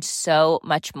jewelry, and so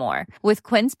much more. With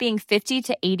Quince being 50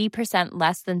 to 80%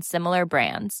 less than similar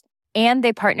brands. And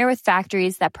they partner with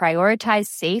factories that prioritize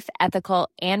safe, ethical,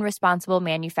 and responsible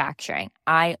manufacturing.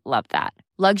 I love that.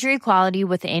 Luxury quality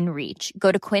within reach.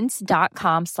 Go to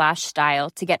quince.com/style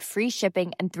to get free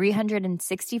shipping and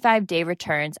 365-day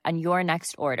returns on your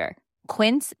next order.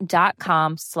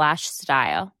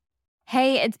 Quince.com/style.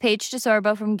 Hey, it's Paige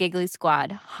DeSorbo from Giggly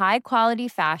Squad. High quality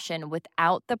fashion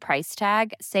without the price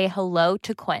tag. Say hello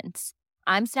to Quince.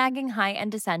 I'm snagging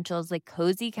high-end essentials like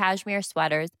cozy cashmere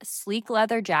sweaters, sleek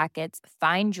leather jackets,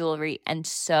 fine jewelry, and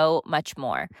so much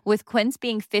more. With Quince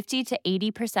being 50 to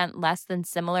 80% less than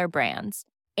similar brands.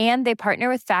 And they partner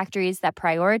with factories that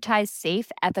prioritize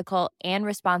safe, ethical, and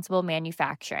responsible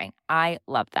manufacturing. I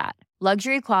love that.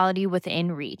 Luxury quality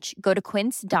within reach. Go to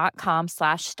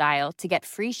quince.com/style to get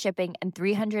free shipping and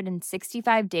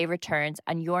 365-day returns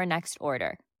on your next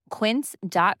order.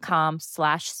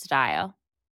 Quince.com/style.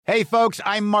 Hey, folks,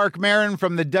 I'm Mark Maron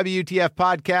from the WTF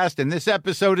Podcast, and this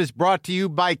episode is brought to you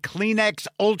by Kleenex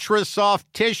Ultra Soft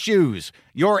Tissues,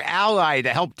 your ally to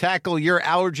help tackle your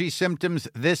allergy symptoms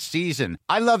this season.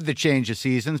 I love the change of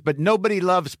seasons, but nobody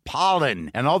loves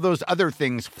pollen and all those other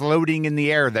things floating in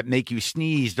the air that make you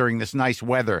sneeze during this nice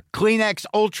weather. Kleenex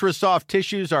Ultra Soft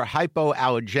Tissues are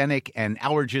hypoallergenic and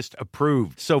allergist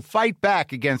approved, so fight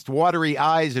back against watery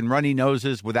eyes and runny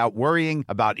noses without worrying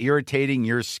about irritating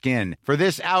your skin. For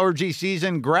this allergy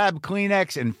season, grab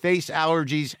Kleenex and face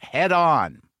allergies head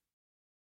on.